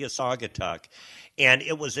the city of Saugatuck, and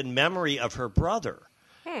it was in memory of her brother.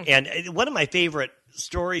 And one of my favorite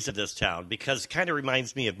stories of this town, because it kind of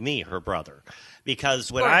reminds me of me, her brother. Because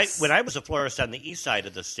when I was a florist on the east side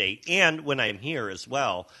of the state, and when I'm here as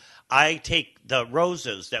well, I take the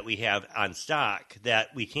roses that we have on stock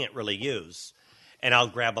that we can't really use, and I'll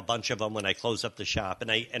grab a bunch of them when I close up the shop, and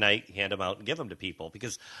I hand them out and give them to people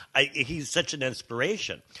because he's such an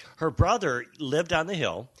inspiration. Her brother lived on the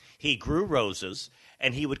hill. He grew roses,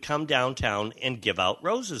 and he would come downtown and give out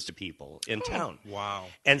roses to people in town. Wow.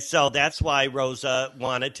 And so that's why Rosa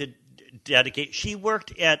wanted to dedicate. She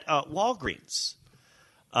worked at Walgreens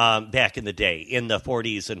back in the day, in the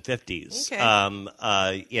 40s and 50s,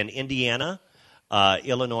 in Indiana,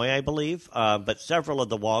 Illinois, I believe, but several of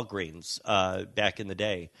the Walgreens back in the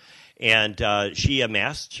day. And she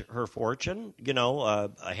amassed her fortune,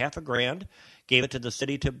 $500,000, gave it to the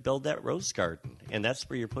city to build that rose garden. And that's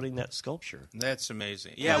where you're putting that sculpture. That's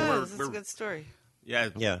amazing. That's a good story.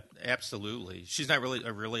 Yeah, absolutely. She's not really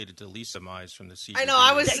related to Lisa Mize from the CBD. I know.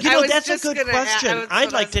 I was. That's just a good gonna question.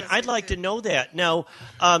 I'd like to know that. Now,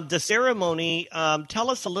 the ceremony.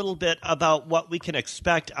 Tell us a little bit about what we can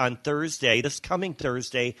expect on Thursday, this coming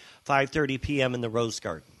Thursday, 5:30 p.m. in the Rose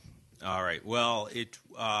Garden. All right. Well,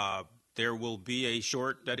 there will be a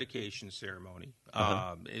short dedication ceremony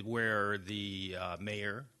where the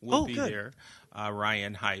mayor will be there.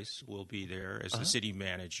 Ryan Heiss will be there as the city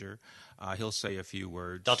manager. He'll say a few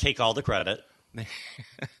words. They'll take all the credit.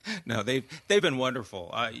 No, they've been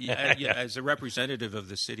wonderful. As a representative of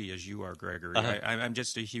the city, as you are, Gregory, I'm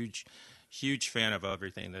just a huge fan of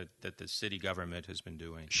everything that the city government has been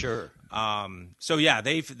doing. Sure. So yeah,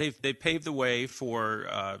 they've paved the way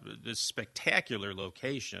for this spectacular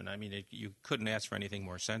location. I mean, you couldn't ask for anything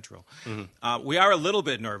more central. Mm-hmm. We are a little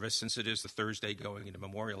bit nervous since it is the Thursday going into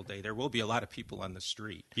Memorial Day. There will be a lot of people on the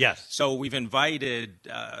street. Yes. So we've invited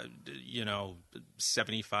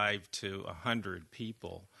 75 to 100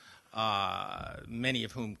 people. Many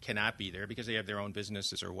of whom cannot be there because they have their own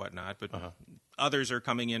businesses or whatnot, but others are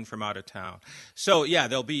coming in from out of town. So yeah,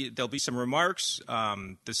 there'll be some remarks.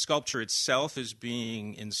 The sculpture itself is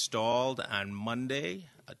being installed on Monday.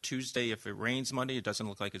 Tuesday, if it rains Monday, it doesn't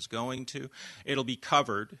look like it's going to. It'll be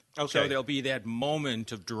covered. Okay. So there'll be that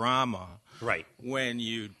moment of drama, right, when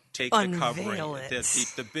you take the covering,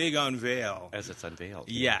 the big unveil. As it's unveiled.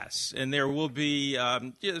 Yes, and there will be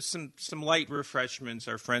some light refreshments.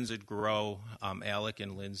 Our friends at Grow, Alec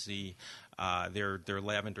and Lindsay, their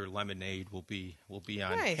lavender lemonade will be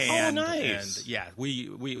on hand. Oh, nice. And yeah, we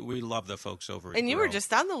love the folks over at And you Grow. were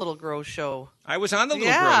just on the Little Grow show. I was on the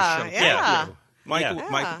Little Grow show. Yeah.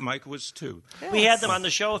 Mike was too. Yes. We had them on the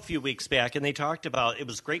show a few weeks back, and they talked about it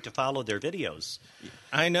was great to follow their videos.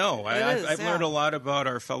 I know. I've yeah. learned a lot about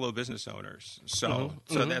our fellow business owners, so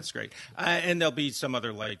that's great. And there'll be some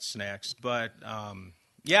other light snacks, but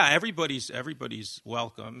everybody's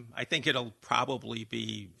welcome. I think it'll probably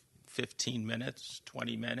be 15 minutes,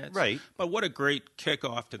 20 minutes. Right. But what a great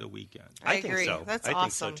kickoff to the weekend. I think agree. so. That's I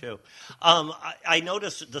awesome. think so, too. I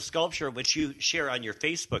noticed the sculpture, which you share on your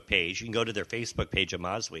Facebook page. You can go to their Facebook page of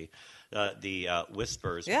Maswi, the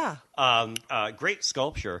Whispers. Yeah. Great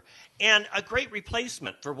sculpture and a great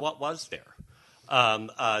replacement for what was there.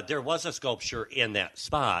 There was a sculpture in that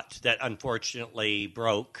spot that unfortunately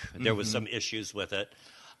broke. There was some issues with it.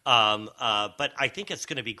 But I think it's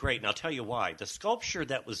going to be great, and I'll tell you why. The sculpture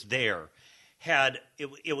that was there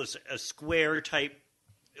it was a square type,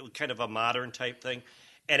 it was kind of a modern type thing,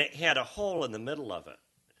 and it had a hole in the middle of it.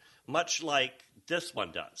 much like this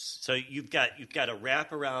one does. So you've got a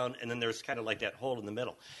wrap around, and then there's kind of like that hole in the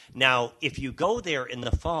middle. Now, if you go there in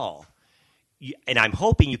the fall, and I'm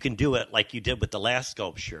hoping you can do it like you did with the last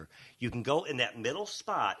sculpture, you can go in that middle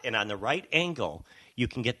spot, and on the right angle, you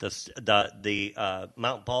can get the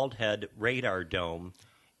Mount Baldhead radar dome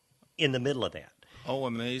in the middle of that. Oh,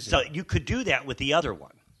 amazing. So you could do that with the other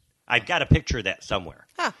one. I've got a picture of that somewhere.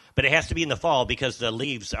 Huh. But it has to be in the fall because the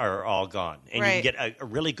leaves are all gone. And Right. you can get a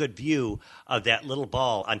really good view of that little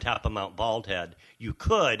ball on top of Mount Baldhead. You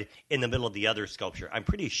could in the middle of the other sculpture. I'm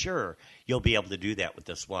pretty sure you'll be able to do that with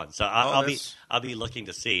this one. So I'll be looking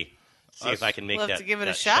to see if I can make We'll that. have to give it a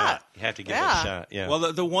that shot. You have to give it Yeah. a shot. Yeah.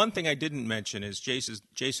 Well, the one thing I didn't mention is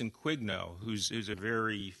Jason Quigno, who's a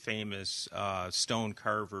very famous stone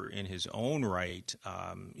carver in his own right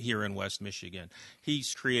here in West Michigan.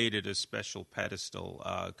 He's created a special pedestal,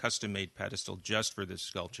 custom-made pedestal just for this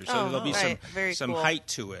sculpture. So there'll be right. Very some cool. height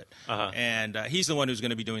to it. And he's the one who's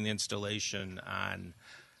going to be doing the installation on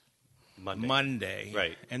Monday.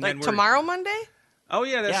 Right. And Like then tomorrow, Monday? Oh,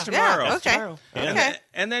 yeah, that's Yeah. tomorrow. Yeah, okay. tomorrow. And, Okay. then,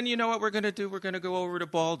 and then you know what we're going to do? We're going to go over to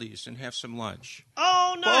Baldy's and have some lunch.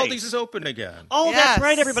 Oh, nice. Baldy's is open again. Oh, Yes. that's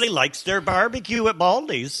right. Everybody likes their barbecue at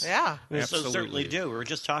Baldy's. Yeah. So Absolutely. certainly do. We were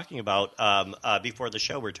just talking about, before the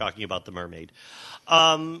show, we were talking about the mermaid.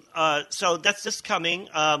 So that's just coming.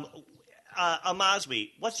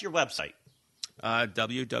 Amazwi, what's your website?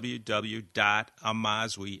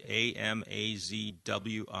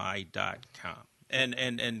 www.amazwi.com.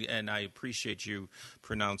 And I appreciate you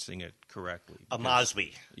pronouncing it correctly.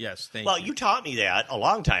 Amazwi. Yes, thank Well, you. you taught me that a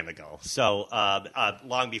long time ago, so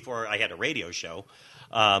long before I had a radio show.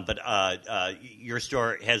 But your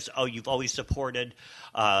store you've always supported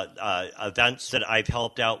events that I've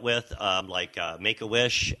helped out with, like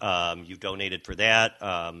Make-A-Wish. You've donated for that.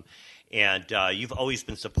 And you've always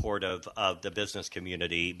been supportive of the business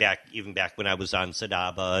community, even back when I was on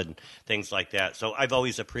Sadaba and things like that. So I've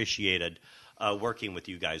always appreciated working with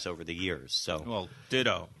you guys over the years. So Well,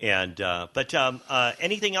 ditto. and but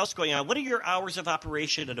anything else going on? What are your hours of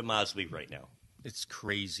operation at Amazwi right now? It's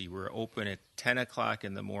crazy. We're open at 10 o'clock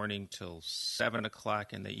in the morning till 7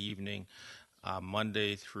 o'clock in the evening,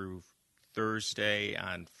 Monday through Thursday.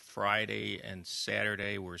 On Friday and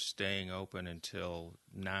Saturday, we're staying open until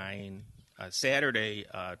 9. Saturday,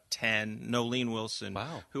 10. Nolene Wilson,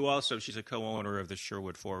 Wow. who also, she's a co-owner of the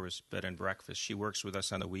Sherwood Forest Bed and Breakfast. She works with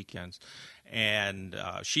us on the weekends. And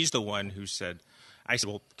she's the one who said, I said,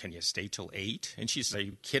 well, can you stay till 8? And she said, are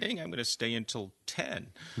you kidding? I'm going to stay until 10.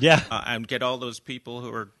 Yeah. And get all those people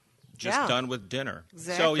who are just Yeah. done with dinner.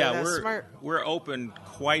 Exactly, So, yeah, that's smart. we're open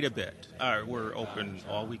quite a bit. We're open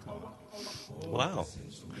all week long Wow.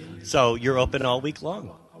 So you're open all week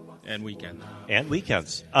long. and weekend. And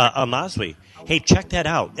weekends. Amazwi. Hey, check that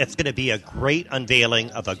out. It's going to be a great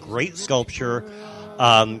unveiling of a great sculpture.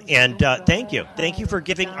 And thank you. Thank you for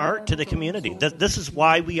giving art to the community. This is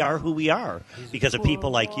why we are who we are, because of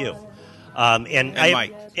people like you. And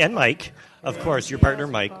Mike. And Mike, of course, your partner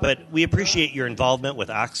Mike. But we appreciate your involvement with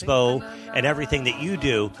Oxbow and everything that you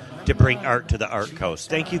do to bring art to the Art Coast.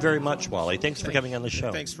 Thank you very much, Wally. Thanks for coming on the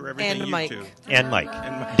show. Thanks for everything And you Mike. do. And Mike.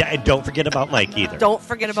 And Mike. And don't forget about Mike either. Don't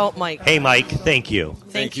forget about Mike. Hey, Mike, thank you.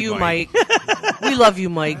 Thank you, you, Mike. Mike. We love you,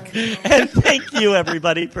 Mike. And thank you,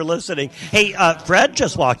 everybody, for listening. Hey, Fred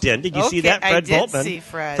just walked in. Did you see Okay, that? I Fred did Boltman see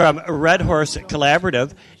Fred. from Red Horse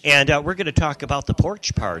Collaborative. And we're going to talk about the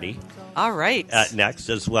porch party All right. next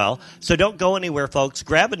as well. So don't go anywhere, folks.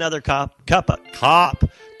 Grab another cup of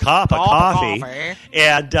coffee,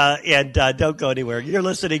 and don't go anywhere. You're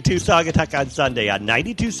listening to Saugatuck on Sunday on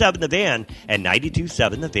 92.7 The Van and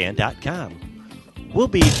 92.7thevan.com. We'll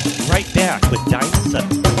be right back with Diamonds Up.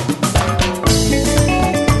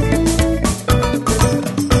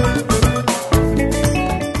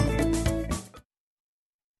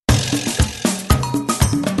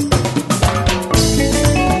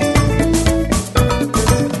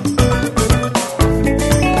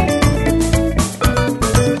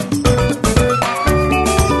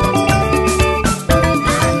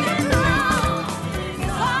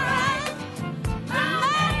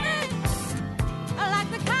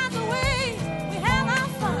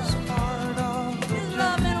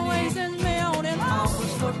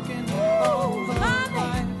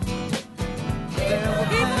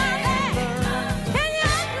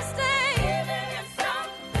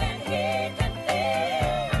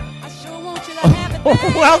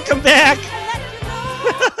 Welcome back.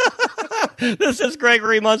 This is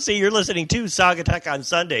Gregory Muncie. You're listening to Saugatuck on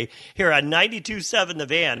Sunday here on 92.7 The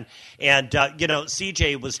Van. And,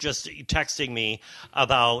 CJ was just texting me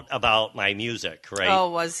about my music, right? Oh,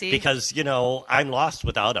 was he? Because, I'm lost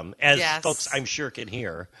without him, as Yes. folks I'm sure can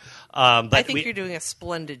hear. But I think you're doing a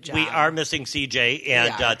splendid job. We are missing CJ,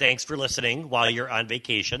 and Yeah. thanks for listening while you're on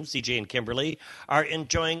vacation. CJ and Kimberly are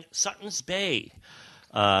enjoying Sutton's Bay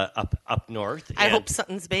up north. I and hope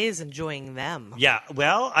Sutton's Bay is enjoying them. Yeah,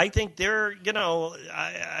 well, I think they're,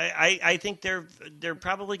 I think they're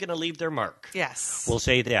probably going to leave their mark. Yes. We'll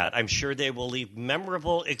say that. I'm sure they will leave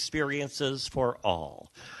memorable experiences for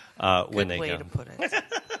all when they Good way go. to put it.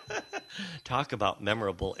 Talk about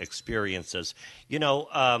memorable experiences.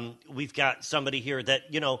 We've got somebody here that,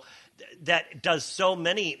 that does so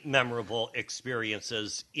many memorable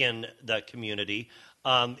experiences in the community.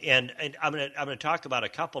 And I'm gonna talk about a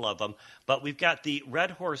couple of them, but we've got the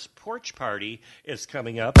Red Horse Porch Party is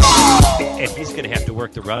coming up, and he's gonna have to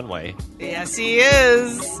work the runway. Yes, he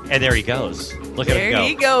is. And there he goes. Look at him There go.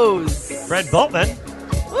 he goes. Fred Boltman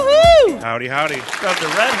Woohoo! Howdy, howdy. from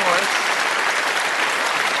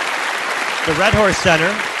the Red Horse Center,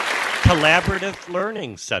 Collaborative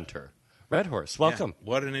Learning Center. Red Horse, welcome. Yeah,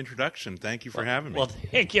 what an introduction. Thank you for having me. Well,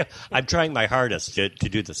 thank you. I'm trying my hardest to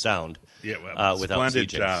do the sound. Yeah, well, without splendid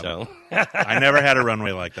CJ. job. So. I never had a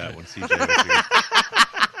runway like that when CJ was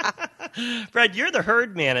here. Fred, you're the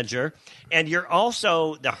herd manager, and you're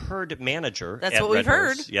also the herd manager. That's at what we've Red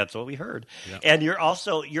Horse. heard. Yeah, that's what we heard. Yeah. And you're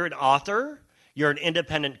an author. You're an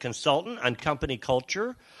independent consultant on company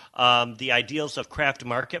culture, the ideals of craft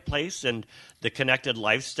marketplace, and the connected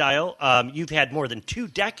lifestyle. You've had more than 2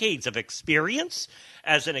 decades of experience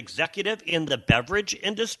as an executive in the beverage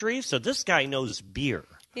industry, so this guy knows beer.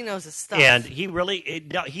 He knows his stuff. And he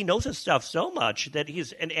he knows his stuff so much that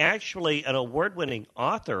he's actually an award-winning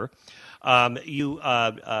author. You've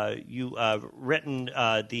written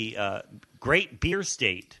the Great Beer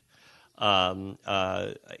State, and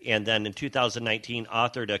then in 2019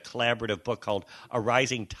 authored a collaborative book called A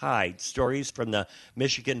Rising Tide: Stories from the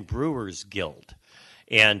Michigan Brewers Guild.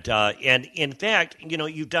 And in fact,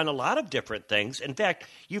 you've done a lot of different things. In fact,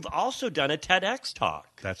 you've also done a TEDx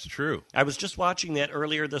talk. That's true. I was just watching that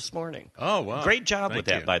earlier this morning. Oh, wow. Great job with Thank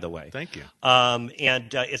that, you. by the way. Thank you.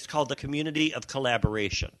 And it's called The Community of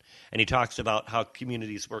Collaboration. And he talks about how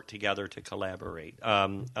communities work together to collaborate.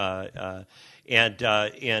 So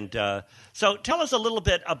tell us a little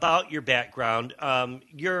bit about your background. Tell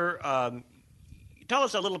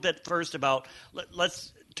us a little bit first about,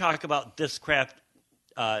 let's talk about this craft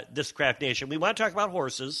nation. We want to talk about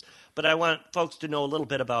horses, but I want folks to know a little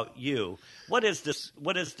bit about you. What is this?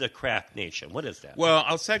 What is the craft nation? What is that? Well,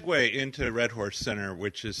 I'll segue into Red Horse Center,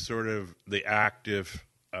 which is sort of the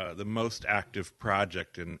most active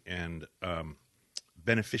project and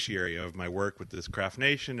beneficiary of my work with this craft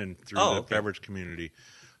nation and through the beverage community.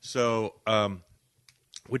 So,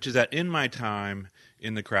 which is that in my time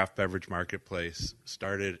in the craft beverage marketplace,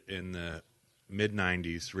 started in the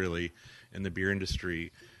mid-'90s, really, in the beer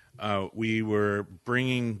industry, we were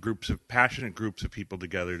bringing passionate groups of people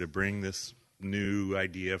together to bring this new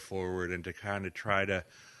idea forward and to kind of try to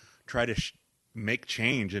make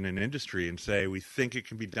change in an industry and say, we think it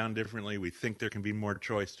can be done differently. We think there can be more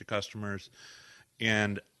choice to customers.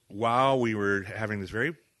 And while we were having this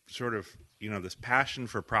very sort of, this passion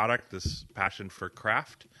for product, this passion for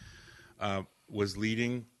craft, was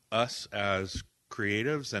leading us as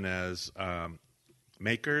creatives and as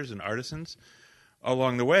makers and artisans.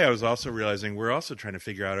 Along the way, I was also realizing we're also trying to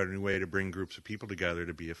figure out a new way to bring groups of people together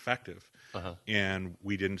to be effective. Uh-huh. And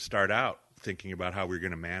we didn't start out thinking about how we were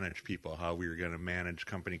going to manage people, how we were going to manage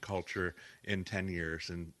company culture in 10 years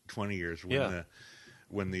and 20 years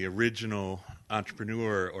when the original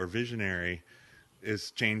entrepreneur or visionary is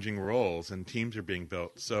changing roles and teams are being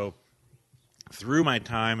built. So through my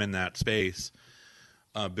time in that space,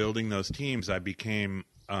 building those teams, I became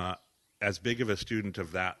as big of a student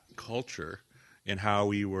of that culture and how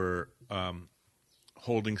we were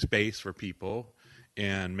holding space for people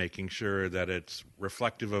and making sure that it's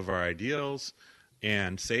reflective of our ideals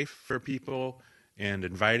and safe for people and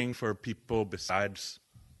inviting for people besides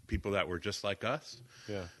people that were just like us.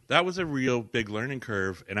 Yeah. That was a real big learning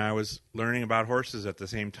curve, and I was learning about horses at the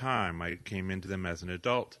same time. I came into them as an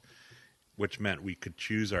adult, which meant we could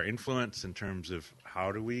choose our influence in terms of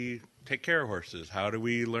how do we take care of horses, how do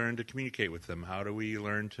we learn to communicate with them, how do we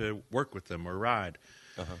learn to work with them or ride.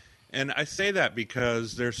 Uh-huh. And I say that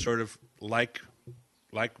because they're sort of like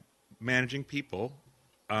managing people.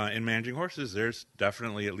 In managing horses, there's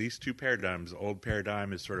definitely at least 2 paradigms. The old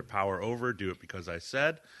paradigm is sort of power over, do it because I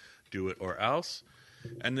said, do it or else.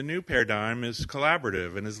 And the new paradigm is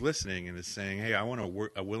collaborative and is listening and is saying, hey, I want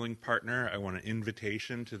a willing partner. I want an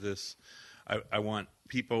invitation to this. I want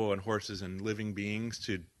people and horses and living beings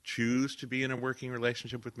to choose to be in a working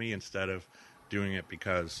relationship with me instead of doing it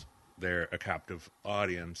because they're a captive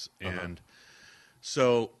audience. Uh-huh. And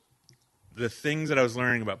so the things that I was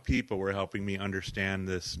learning about people were helping me understand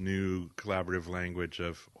this new collaborative language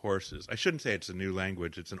of horses. I shouldn't say it's a new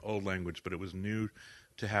language; it's an old language, but it was new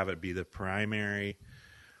to have it be the primary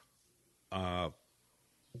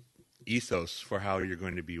ethos for how you're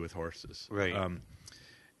going to be with horses. Right.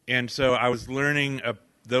 And so I was learning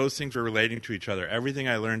those things were relating to each other. Everything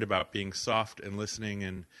I learned about being soft and listening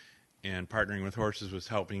and partnering with horses was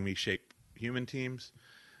helping me shape human teams.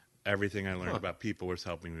 Everything I learned about people was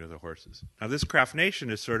helping me with the horses. Now, this Craft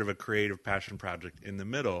Nation is sort of a creative passion project in the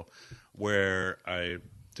middle where I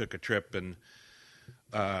took a trip and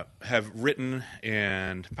have written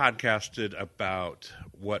and podcasted about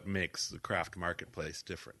what makes the craft marketplace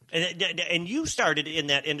different. And you started in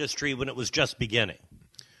that industry when it was just beginning.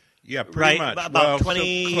 Yeah, pretty right? much. About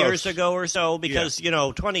 20 years ago or so, because,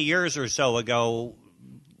 Yeah. 20 years or so ago,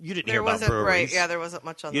 you didn't hear about breweries. Right, yeah, there wasn't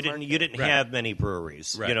much on the market. You didn't Right. have many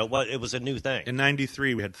breweries. Right. It was a new thing. In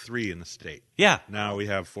 93, we had 3 in the state. Yeah. Now we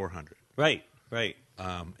have 400. Right.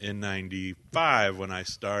 In 95, when I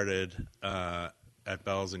started at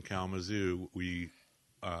Bell's in Kalamazoo,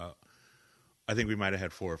 I think we might have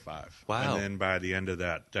had 4 or 5. Wow. And then by the end of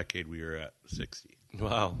that decade, we were at 60.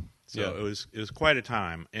 Wow. So it was quite a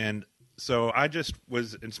time. And so I just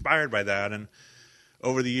was inspired by that. And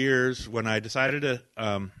over the years, when I decided to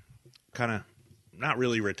kind of not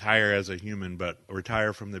really retire as a human, but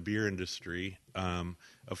retire from the beer industry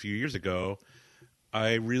a few years ago,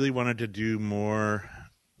 I really wanted to do more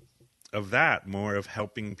of that, more of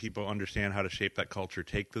helping people understand how to shape that culture,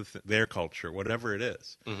 take their culture, whatever it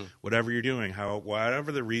is, whatever you're doing,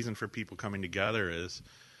 whatever the reason for people coming together is.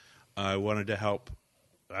 I wanted to help.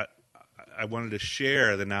 I wanted to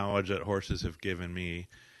share the knowledge that horses have given me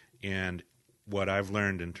and what I've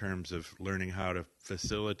learned in terms of learning how to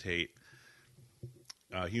facilitate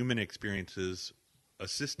human experiences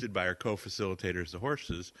assisted by our co-facilitators, the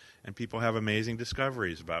horses, and people have amazing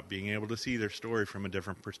discoveries about being able to see their story from a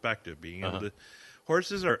different perspective, being able to...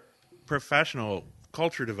 Horses are professional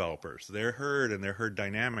culture developers. Their herd and their herd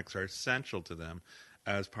dynamics are essential to them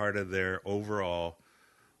as part of their overall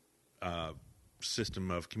system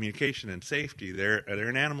of communication and safety. They're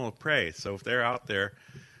an animal of prey, so if they're out there,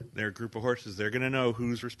 they're a group of horses, they're going to know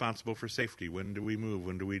who's responsible for safety, when do we move,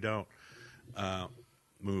 when do we don't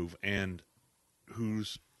move, and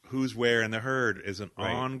who's where in the herd is an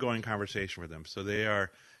ongoing conversation with them. So they are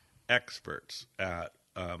experts at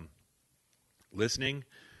listening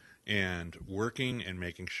and working and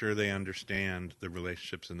making sure they understand the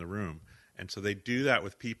relationships in the room. And so they do that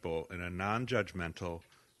with people in a non-judgmental,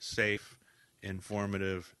 safe,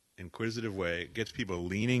 informative, inquisitive way. It gets people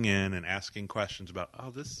leaning in and asking questions about,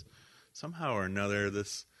 this somehow or another,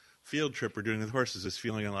 this field trip we're doing with horses is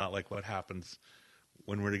feeling a lot like what happens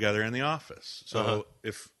when we're together in the office. So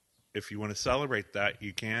if you want to celebrate that,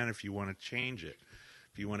 you can. If you want to change it,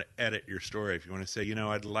 if you want to edit your story, if you want to say,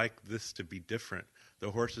 I'd like this to be different,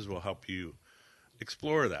 the horses will help you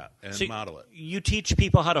explore that and model it. You teach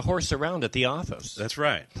people how to horse around at the office. That's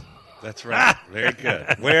right. Very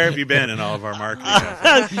good. Where have you been in all of our marketing?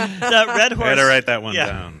 The Red Horse. I had to write that one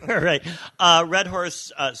down. All right. Red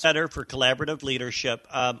Horse Center for Collaborative Leadership.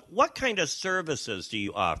 What kind of services do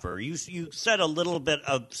you offer? You said a little bit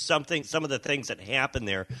of some of the things that happen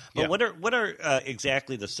there. But what are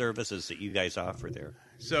exactly the services that you guys offer there?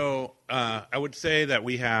 So I would say that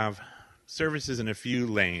we have services in a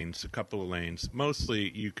couple of lanes. Mostly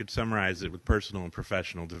you could summarize it with personal and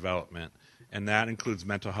professional development. And that includes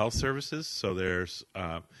mental health services. So there's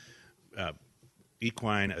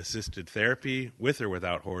equine-assisted therapy, with or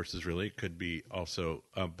without horses, really. It could be also,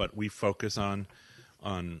 but we focus on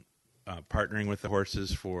partnering with the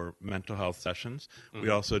horses for mental health sessions. We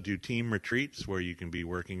also do team retreats where you can be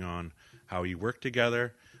working on how you work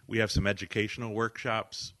together. We have some educational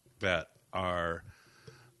workshops that are...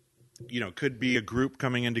 could be a group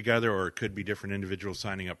coming in together, or it could be different individuals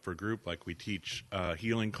signing up for a group. Like we teach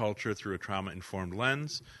healing culture through a trauma-informed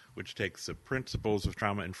lens, which takes the principles of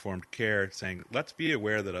trauma-informed care, saying, let's be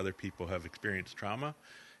aware that other people have experienced trauma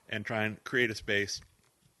and try and create a space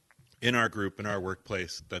in our group, in our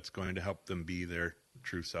workplace, that's going to help them be their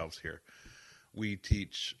true selves here. We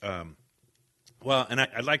teach, and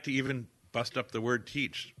I'd like to even bust up the word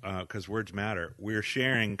teach, because words matter. We're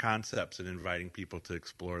sharing concepts and inviting people to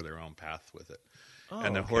explore their own path with it.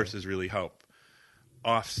 And the horses really help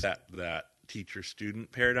offset that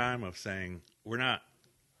teacher-student paradigm of saying, we're not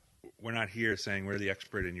here saying we're the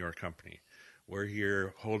expert in your company. We're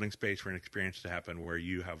here holding space for an experience to happen where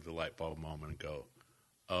you have the light bulb moment and go,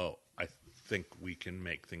 I think we can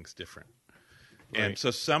make things different. Right. And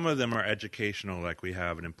so some of them are educational, like we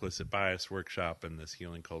have an implicit bias workshop and this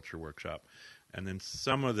healing culture workshop. And then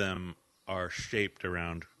some of them are shaped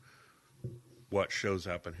around what shows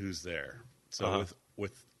up and who's there. So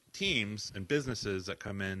with teams and businesses that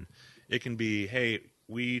come in, it can be, hey,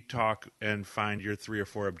 we talk and find your 3 or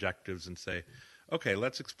 4 objectives and say, okay,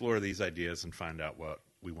 let's explore these ideas and find out what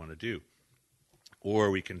we want to do.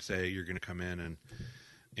 Or we can say, you're going to come in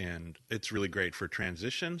and it's really great for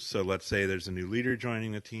transition. So let's say there's a new leader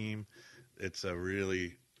joining the team. It's a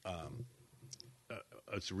really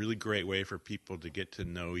great way for people to get to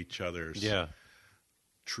know each other's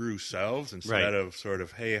true selves instead of sort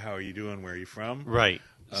of, hey, how are you doing? Where are you from? Right.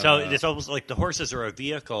 So it's almost like the horses are a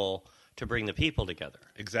vehicle to bring the people together.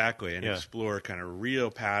 Exactly, and explore kind of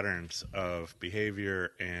real patterns of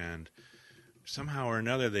behavior, and somehow or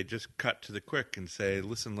another they just cut to the quick and say,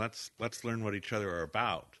 listen, let's learn what each other are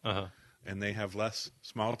about. And they have less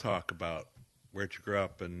small talk about where'd you grow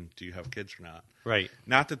up and do you have kids or not. Right.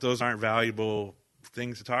 Not that those aren't valuable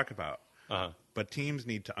things to talk about, but teams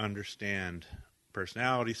need to understand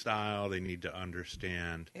personality style. They need to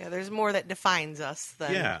understand. Yeah, there's more that defines us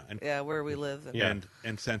than where we live. And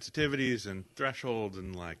sensitivities and thresholds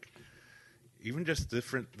and like even just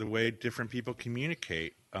the way different people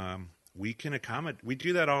communicate. We can accommodate. We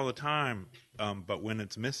do that all the time, but when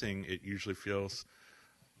it's missing, it usually feels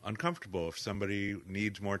uncomfortable. If somebody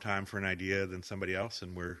needs more time for an idea than somebody else,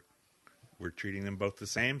 and we're treating them both the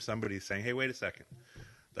same, somebody's saying, "Hey, wait a second.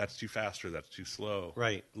 That's too fast or that's too slow."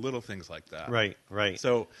 Right. Little things like that. Right.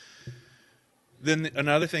 So then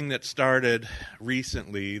another thing that started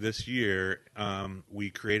recently this year, we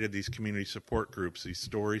created these community support groups, these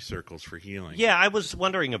story circles for healing. Yeah, I was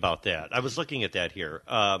wondering about that. I was looking at that here.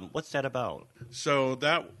 What's that about? So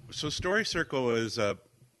Story Circle is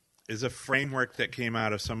a framework that came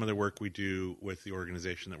out of some of the work we do with the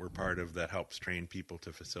organization that we're part of that helps train people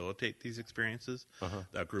to facilitate these experiences.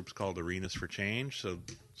 That group's called Arenas for Change. So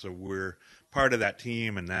we're part of that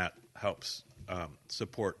team, and that helps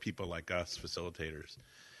support people like us, facilitators.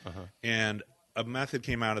 And a method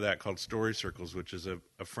came out of that called Story Circles, which is a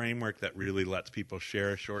framework that really lets people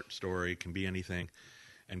share a short story, can be anything,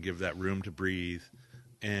 and give that room to breathe,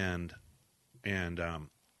 and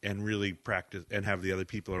really practice and have the other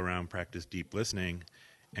people around practice deep listening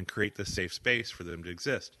and create this safe space for them to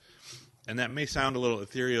exist. And that may sound a little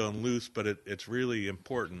ethereal and loose, but it's really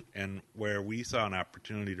important. And where we saw an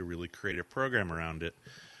opportunity to really create a program around it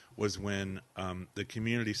was when the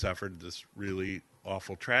community suffered this really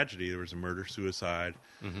awful tragedy. There was a murder-suicide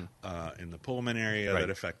in the Pullman area that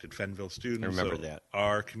affected Fenville students. I remember that.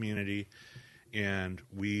 Our community. And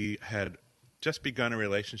we had just begun a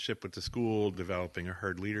relationship with the school, developing a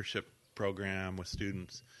herd leadership program with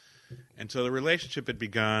students. And so the relationship had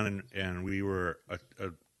begun, and we were a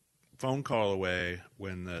phone call away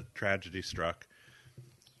when the tragedy struck,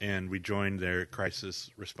 and we joined their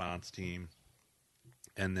crisis response team.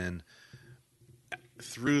 And then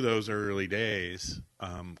through those early days,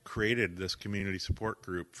 created this community support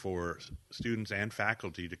group for students and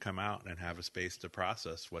faculty to come out and have a space to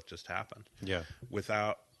process what just happened. Yeah.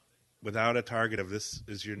 Without a target of this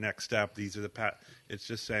is your next step, these are it's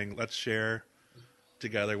just saying, let's share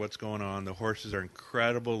together what's going on. The horses are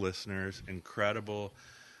incredible listeners, incredible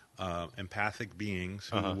empathic beings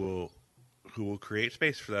who will create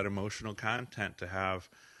space for that emotional content to have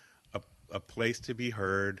a place to be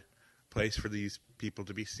heard, place for these people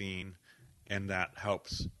to be seen, and that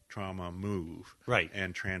helps trauma move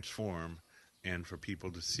and transform, and for people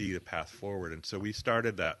to see the path forward. And so we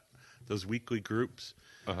started those weekly groups.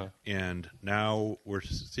 And now we're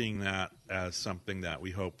seeing that as something that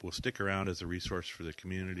we hope will stick around as a resource for the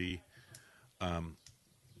community, in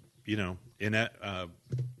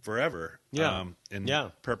forever,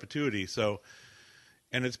 in perpetuity. So,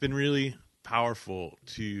 and it's been really powerful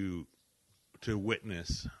to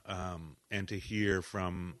witness and to hear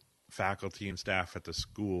from faculty and staff at the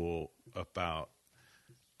school about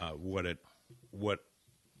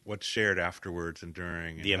what's shared afterwards and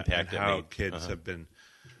during, the impact and how kids have been,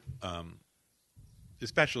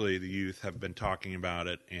 especially the youth, have been talking about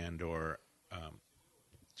it, and or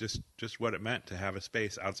just what it meant to have a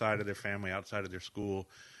space outside of their family, outside of their school,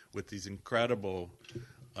 with these incredible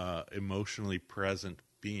emotionally present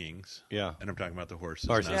beings. Yeah. And I'm talking about the horses.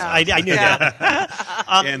 Yeah. I knew that.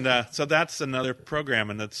 And so that's another program,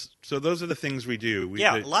 and so those are the things we do.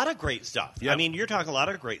 A lot of great stuff. Yep. I mean, you're talking a lot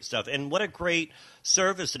of great stuff, and what a great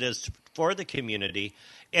service it is for the community,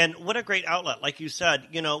 and what a great outlet. Like you said,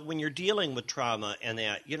 when you're dealing with trauma and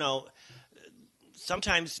that,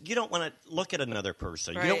 sometimes you don't want to look at another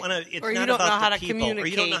person. Right. You don't want to. It's or not you don't know about how the to people, communicate. or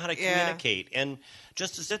you don't know how to communicate, and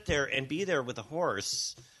just to sit there and be there with a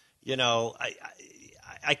horse,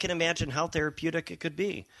 I can imagine how therapeutic it could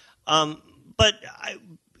be. But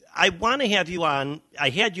I want to have you on. I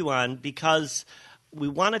had you on because we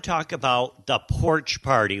want to talk about the porch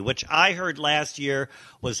party, which I heard last year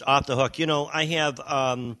was off the hook. I have,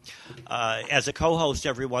 as a co-host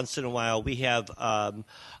every once in a while, we have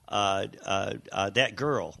that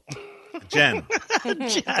girl. Jen.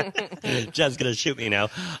 Jen's going to shoot me now.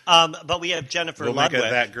 But we have Jennifer We'll Ludwig. make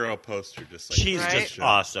a That Girl poster just like She's Right? just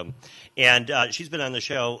awesome. And she's been on the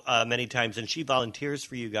show many times, and she volunteers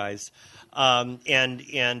for you guys.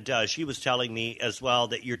 And she was telling me as well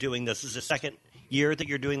that you're doing this. This is the second year that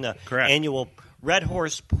you're doing the Correct. annual Red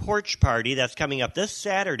Horse Porch Party. That's coming up this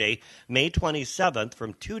Saturday, May 27th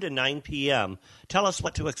from 2 to 9 p.m. Tell us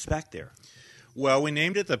what to expect there. Well, we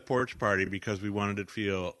named it the porch party because we wanted it to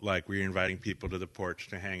feel like we were inviting people to the porch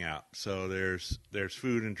to hang out. So there's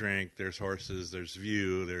food and drink, there's horses, there's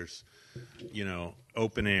view, there's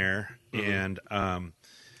open air,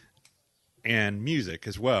 and music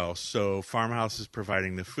as well. So Farmhouse is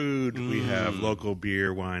providing the food. We have local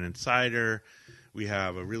beer, wine, and cider. We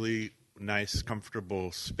have a really nice,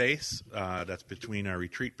 comfortable space that's between our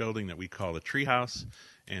retreat building that we call the Treehouse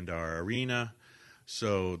and our arena.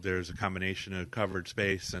 So there's a combination of covered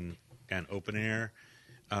space and open air.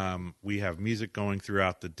 We have music going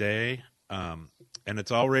throughout the day, and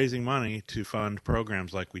it's all raising money to fund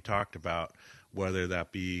programs like we talked about, whether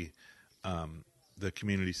that be the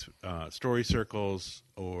community story circles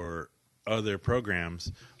or other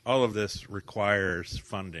programs. All of this requires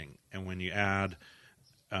funding, and when you add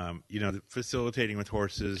the facilitating with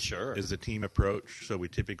horses is a team approach, so we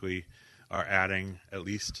typically are adding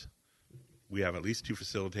we have at least 2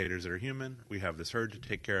 facilitators that are human. We have this herd to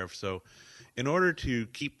take care of. So in order to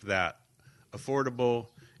keep that affordable,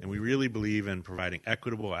 and we really believe in providing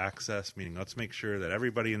equitable access, meaning let's make sure that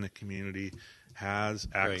everybody in the community has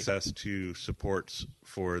access to supports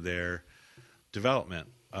for their development.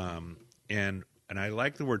 And I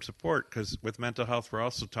like the word support because with mental health, we're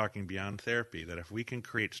also talking beyond therapy, that if we can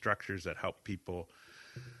create structures that help people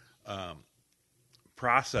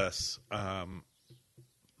process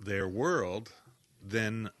their world,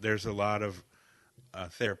 then there's a lot of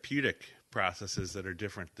therapeutic processes that are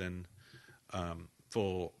different than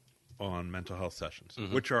full-on mental health sessions,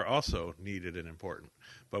 which are also needed and important.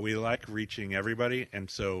 But we like reaching everybody, and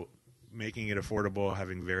so making it affordable,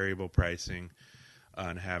 having variable pricing,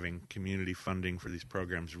 and having community funding for these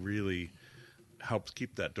programs really helps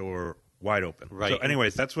keep that door wide open. Right. So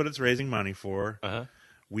anyways, that's what it's raising money for.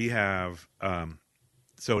 We have...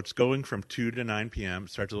 So it's going from 2 to 9 p.m.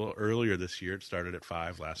 It starts a little earlier this year. It started at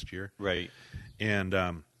 5 last year. Right. And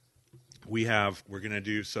we're going to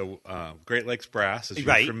do, Great Lakes Brass, as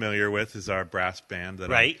you're familiar with, is our brass band.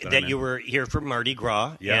 That you were here for Mardi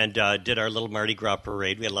Gras and did our little Mardi Gras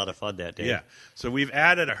parade. We had a lot of fun that day. Yeah. So we've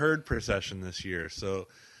added a herd procession this year. So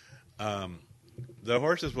the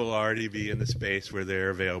horses will already be in the space where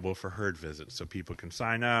they're available for herd visits. So people can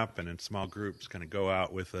sign up and in small groups kind of go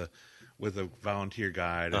out with a volunteer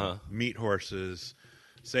guide, and meet horses,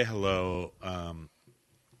 say hello,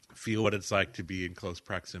 feel what it's like to be in close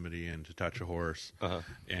proximity and to touch a horse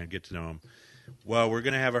and get to know them. Well, we're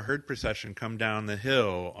going to have a herd procession come down the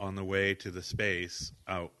hill on the way to the space,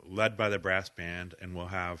 led by the brass band, and we'll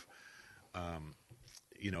have,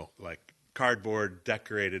 cardboard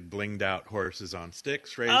decorated, blinged out horses on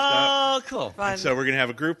sticks raised up. Oh, cool. Fun. So we're going to have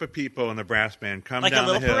a group of people in the brass band come Like down a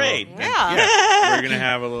the little hill. parade. Yeah. We're going to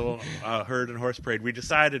have a little herd and horse parade. We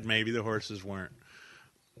decided maybe the horses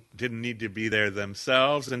didn't need to be there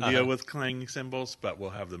themselves and deal with clanging cymbals, but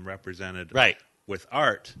we'll have them represented with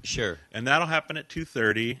art. Sure. And that'll happen at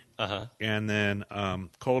 2:30. And then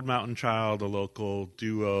Cold Mountain Child, a local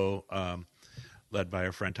duo led by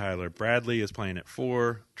our friend Tyler Bradley, is playing at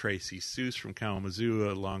 4. Tracy Seuss from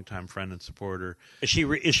Kalamazoo, a longtime friend and supporter. Is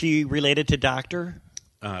she related to Doctor?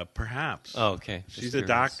 Perhaps. Oh, okay. She's a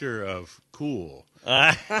doctor of cool.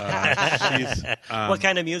 What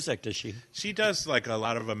kind of music does she? She does like a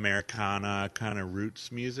lot of Americana kind of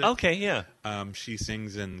roots music. Okay, yeah. She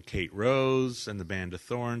sings in Kate Rose and the Band of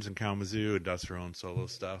Thorns in Kalamazoo and does her own solo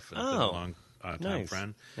stuff. And been a long time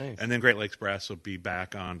friend. Nice. And then Great Lakes Brass will be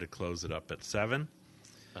back on to close it up at 7.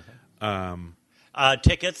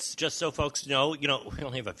 Tickets, just so folks know, we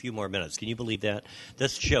only have a few more minutes. Can you believe that?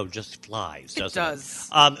 This show just flies, doesn't it?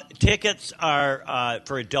 Does. Tickets are,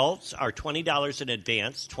 for adults, are $20 in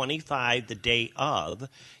advance, $25 the day of.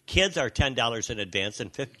 Kids are $10 in advance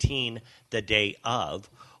and $15 the day of.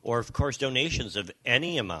 Or, of course, donations of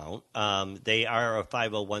any amount. They are a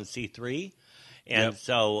 501c3, and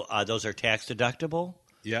so those are tax deductible.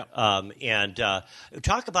 Yeah. And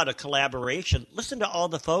talk about a collaboration. Listen to all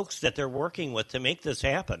the folks that they're working with to make this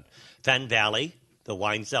happen. Fenn Valley, the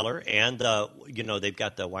wine cellar, and they've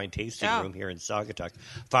got the wine tasting room here in Saugatuck.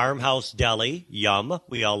 Farmhouse Deli, yum.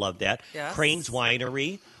 We all love that. Yes. Crane's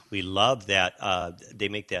Winery. We love that. They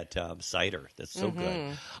make that cider. That's so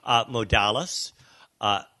good. Modalis.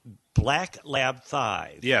 Black Lab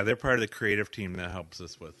 5. Yeah, they're part of the creative team that helps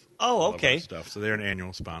us with all of our stuff. So they're an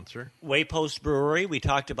annual sponsor. Waypost Brewery, we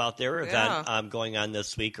talked about their event going on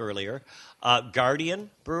this week earlier. Guardian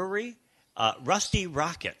Brewery. Rusty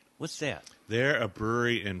Rocket. What's that? They're a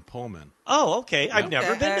brewery in Pullman. Oh, okay. I've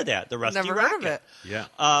never been to that. The Rusty Never Rocket. heard of it. Yeah.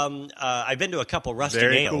 I've been to a couple Rusty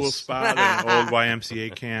Very Nails. cool spot, an old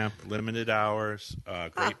YMCA camp, limited hours,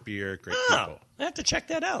 great beer, great people. I have to check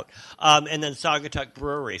that out. And then Saugatuck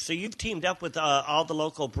Brewery. So you've teamed up with all the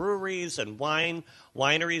local breweries and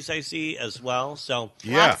wineries, I see, as well. So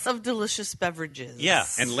Lots of delicious beverages. Yeah.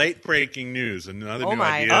 And late breaking news, another new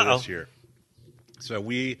my. idea this year. So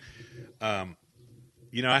we, I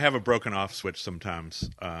have a broken off switch sometimes.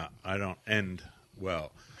 I don't end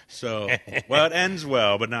well. So, it ends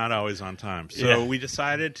well, but not always on time. So we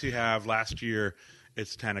decided to have last year,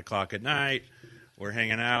 it's 10 o'clock at night. We're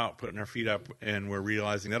hanging out, putting our feet up, and we're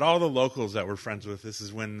realizing that all the locals that we're friends with, this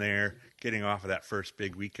is when they're getting off of that first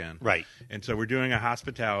big weekend. Right. And so we're doing a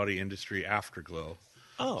hospitality industry afterglow.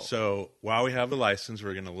 Oh. So while we have the license,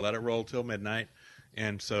 we're going to let it roll till midnight.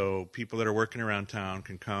 And so people that are working around town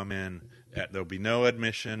can come in. There'll be no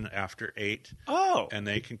admission after 8. Oh. And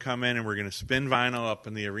they can come in, and we're going to spin vinyl up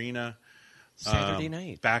in the arena. Saturday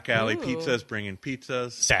night. Back alley pizzas, bringing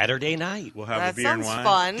pizzas. Saturday night. We'll have That a beer and sounds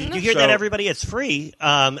wine. fun. Did you hear that, everybody? It's free.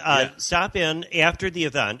 Stop in after the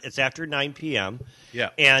event. It's after 9 p.m. Yeah.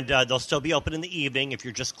 And they'll still be open in the evening if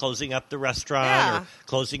you're just closing up the restaurant or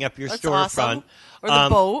closing up your That's storefront. awesome. Or the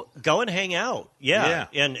boat. Go and hang out. Yeah.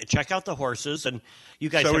 And check out the horses. And you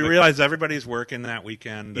guys So we realize everybody's working that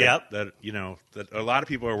weekend. Yep. That a lot of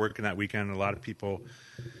people are working that weekend. A lot of people,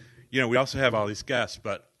 we also have all these guests,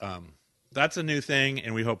 but that's a new thing,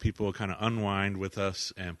 and we hope people will kind of unwind with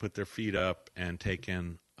us and put their feet up and take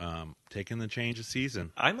in the change of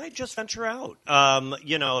season. I might just venture out. If I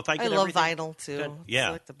get love everything vinyl too. done. Yeah.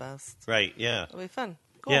 It's like the best. Right. Yeah. It'll be fun.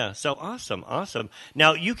 Cool. Yeah, so awesome.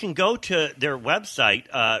 Now you can go to their website,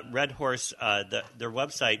 Red Horse. Their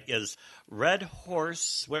website is Red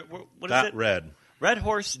Horse. What is it? Red.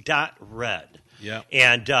 Redhorse.red. Yeah.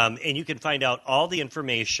 And you can find out all the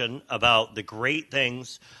information about the great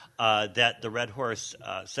things that the Red Horse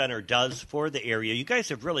Center does for the area. You guys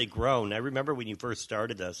have really grown. I remember when you first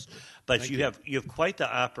started this, but you have quite the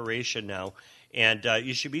operation now, and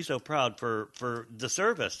you should be so proud for the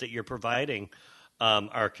service that you're providing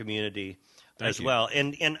our community as well,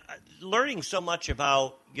 and learning so much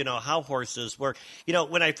about how horses work.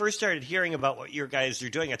 When I first started hearing about what your guys are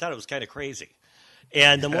doing, I thought it was kind of crazy.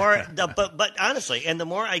 And the more, but honestly, and the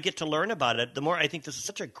more I get to learn about it, the more I think this is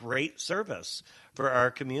such a great service for our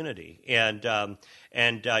community. And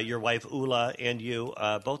your wife Ula and you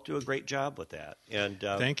both do a great job with that. And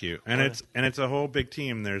thank you. And it's a whole big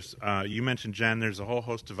team. There's you mentioned Jen. There's a whole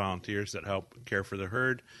host of volunteers that help care for the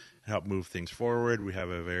herd, help move things forward. We have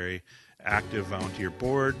a very active volunteer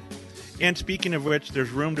board. And speaking of which,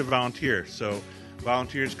 there's room to volunteer. So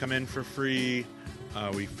volunteers come in for free.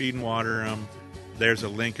 We feed and water them. There's a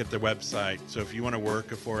link at the website. So if you want to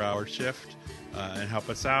work a 4-hour shift and help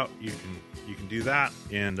us out, you can do that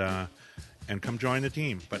and come join the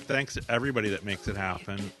team. But thanks to everybody that makes it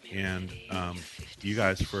happen, and you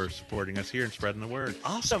guys for supporting us here and spreading the word.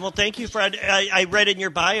 Awesome. Well, thank you, Fred. I read in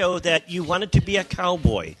your bio that you wanted to be a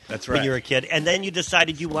cowboy. That's right. When you were a kid, and then you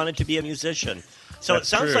decided you wanted to be a musician. So That's it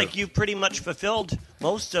sounds true. like you've pretty much fulfilled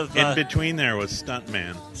most of... In between there was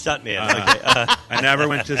stuntman. Stuntman. Okay. I never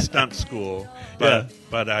went to stunt school, but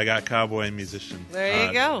I got cowboy and musician There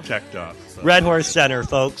you go. checked off. So. Red Horse Center,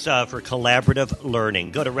 folks, for collaborative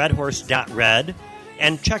learning. Go to redhorse.red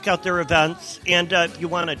and check out their events. And if you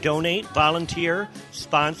want to donate, volunteer,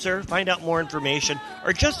 sponsor, find out more information,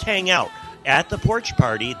 or just hang out at the porch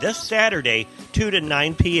party this Saturday, 2 to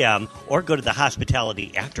 9 p.m., or go to the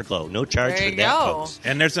Hospitality Afterglow. No charge There for you that, go. folks.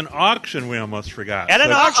 And there's an auction we almost forgot. At an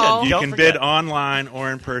So auction. You Don't can forget. bid online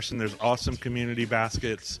or in person. There's awesome community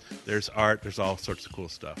baskets. There's art. There's all sorts of cool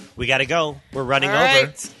stuff. We got to go. We're running All over.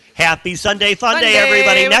 right. Happy Sunday Fun Day, Sunday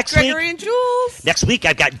everybody. with Next Gregory week, and Jules. Next week,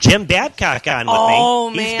 I've got Jim Babcock on with Oh,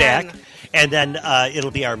 me. He's man. back. And then it'll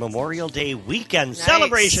be our Memorial Day weekend Nice.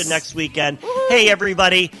 celebration next weekend. Hey,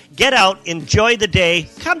 everybody, get out, enjoy the day.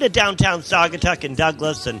 Come to downtown Saugatuck and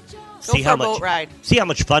Douglas and see for how a boat much ride. see how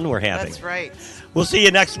much fun we're having. That's right. We'll see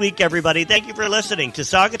you next week, everybody. Thank you for listening to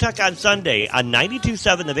Saugatuck on Sunday on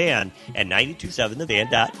 92.7 The Van and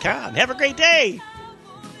 92.7thevan.com. Have a great day.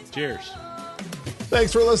 Cheers.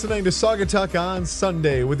 Thanks for listening to Saugatuck on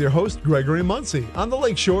Sunday with your host, Gregory Muncie, on the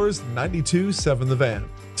Lakeshores 92.7 The Van.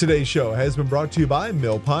 Today's show has been brought to you by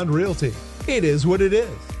Mill Pond Realty. It is what it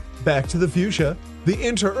is. Back to the Fuchsia, the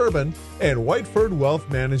Interurban, and Whiteford Wealth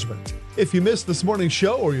Management. If you missed this morning's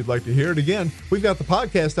show or you'd like to hear it again, we've got the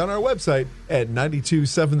podcast on our website at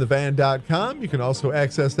 927thevan.com. You can also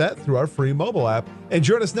access that through our free mobile app. And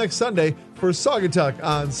join us next Sunday for Saugatuck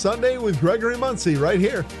on Sunday with Gregory Muncie right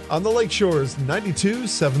here on the Lakeshores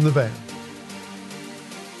 92.7 The Van.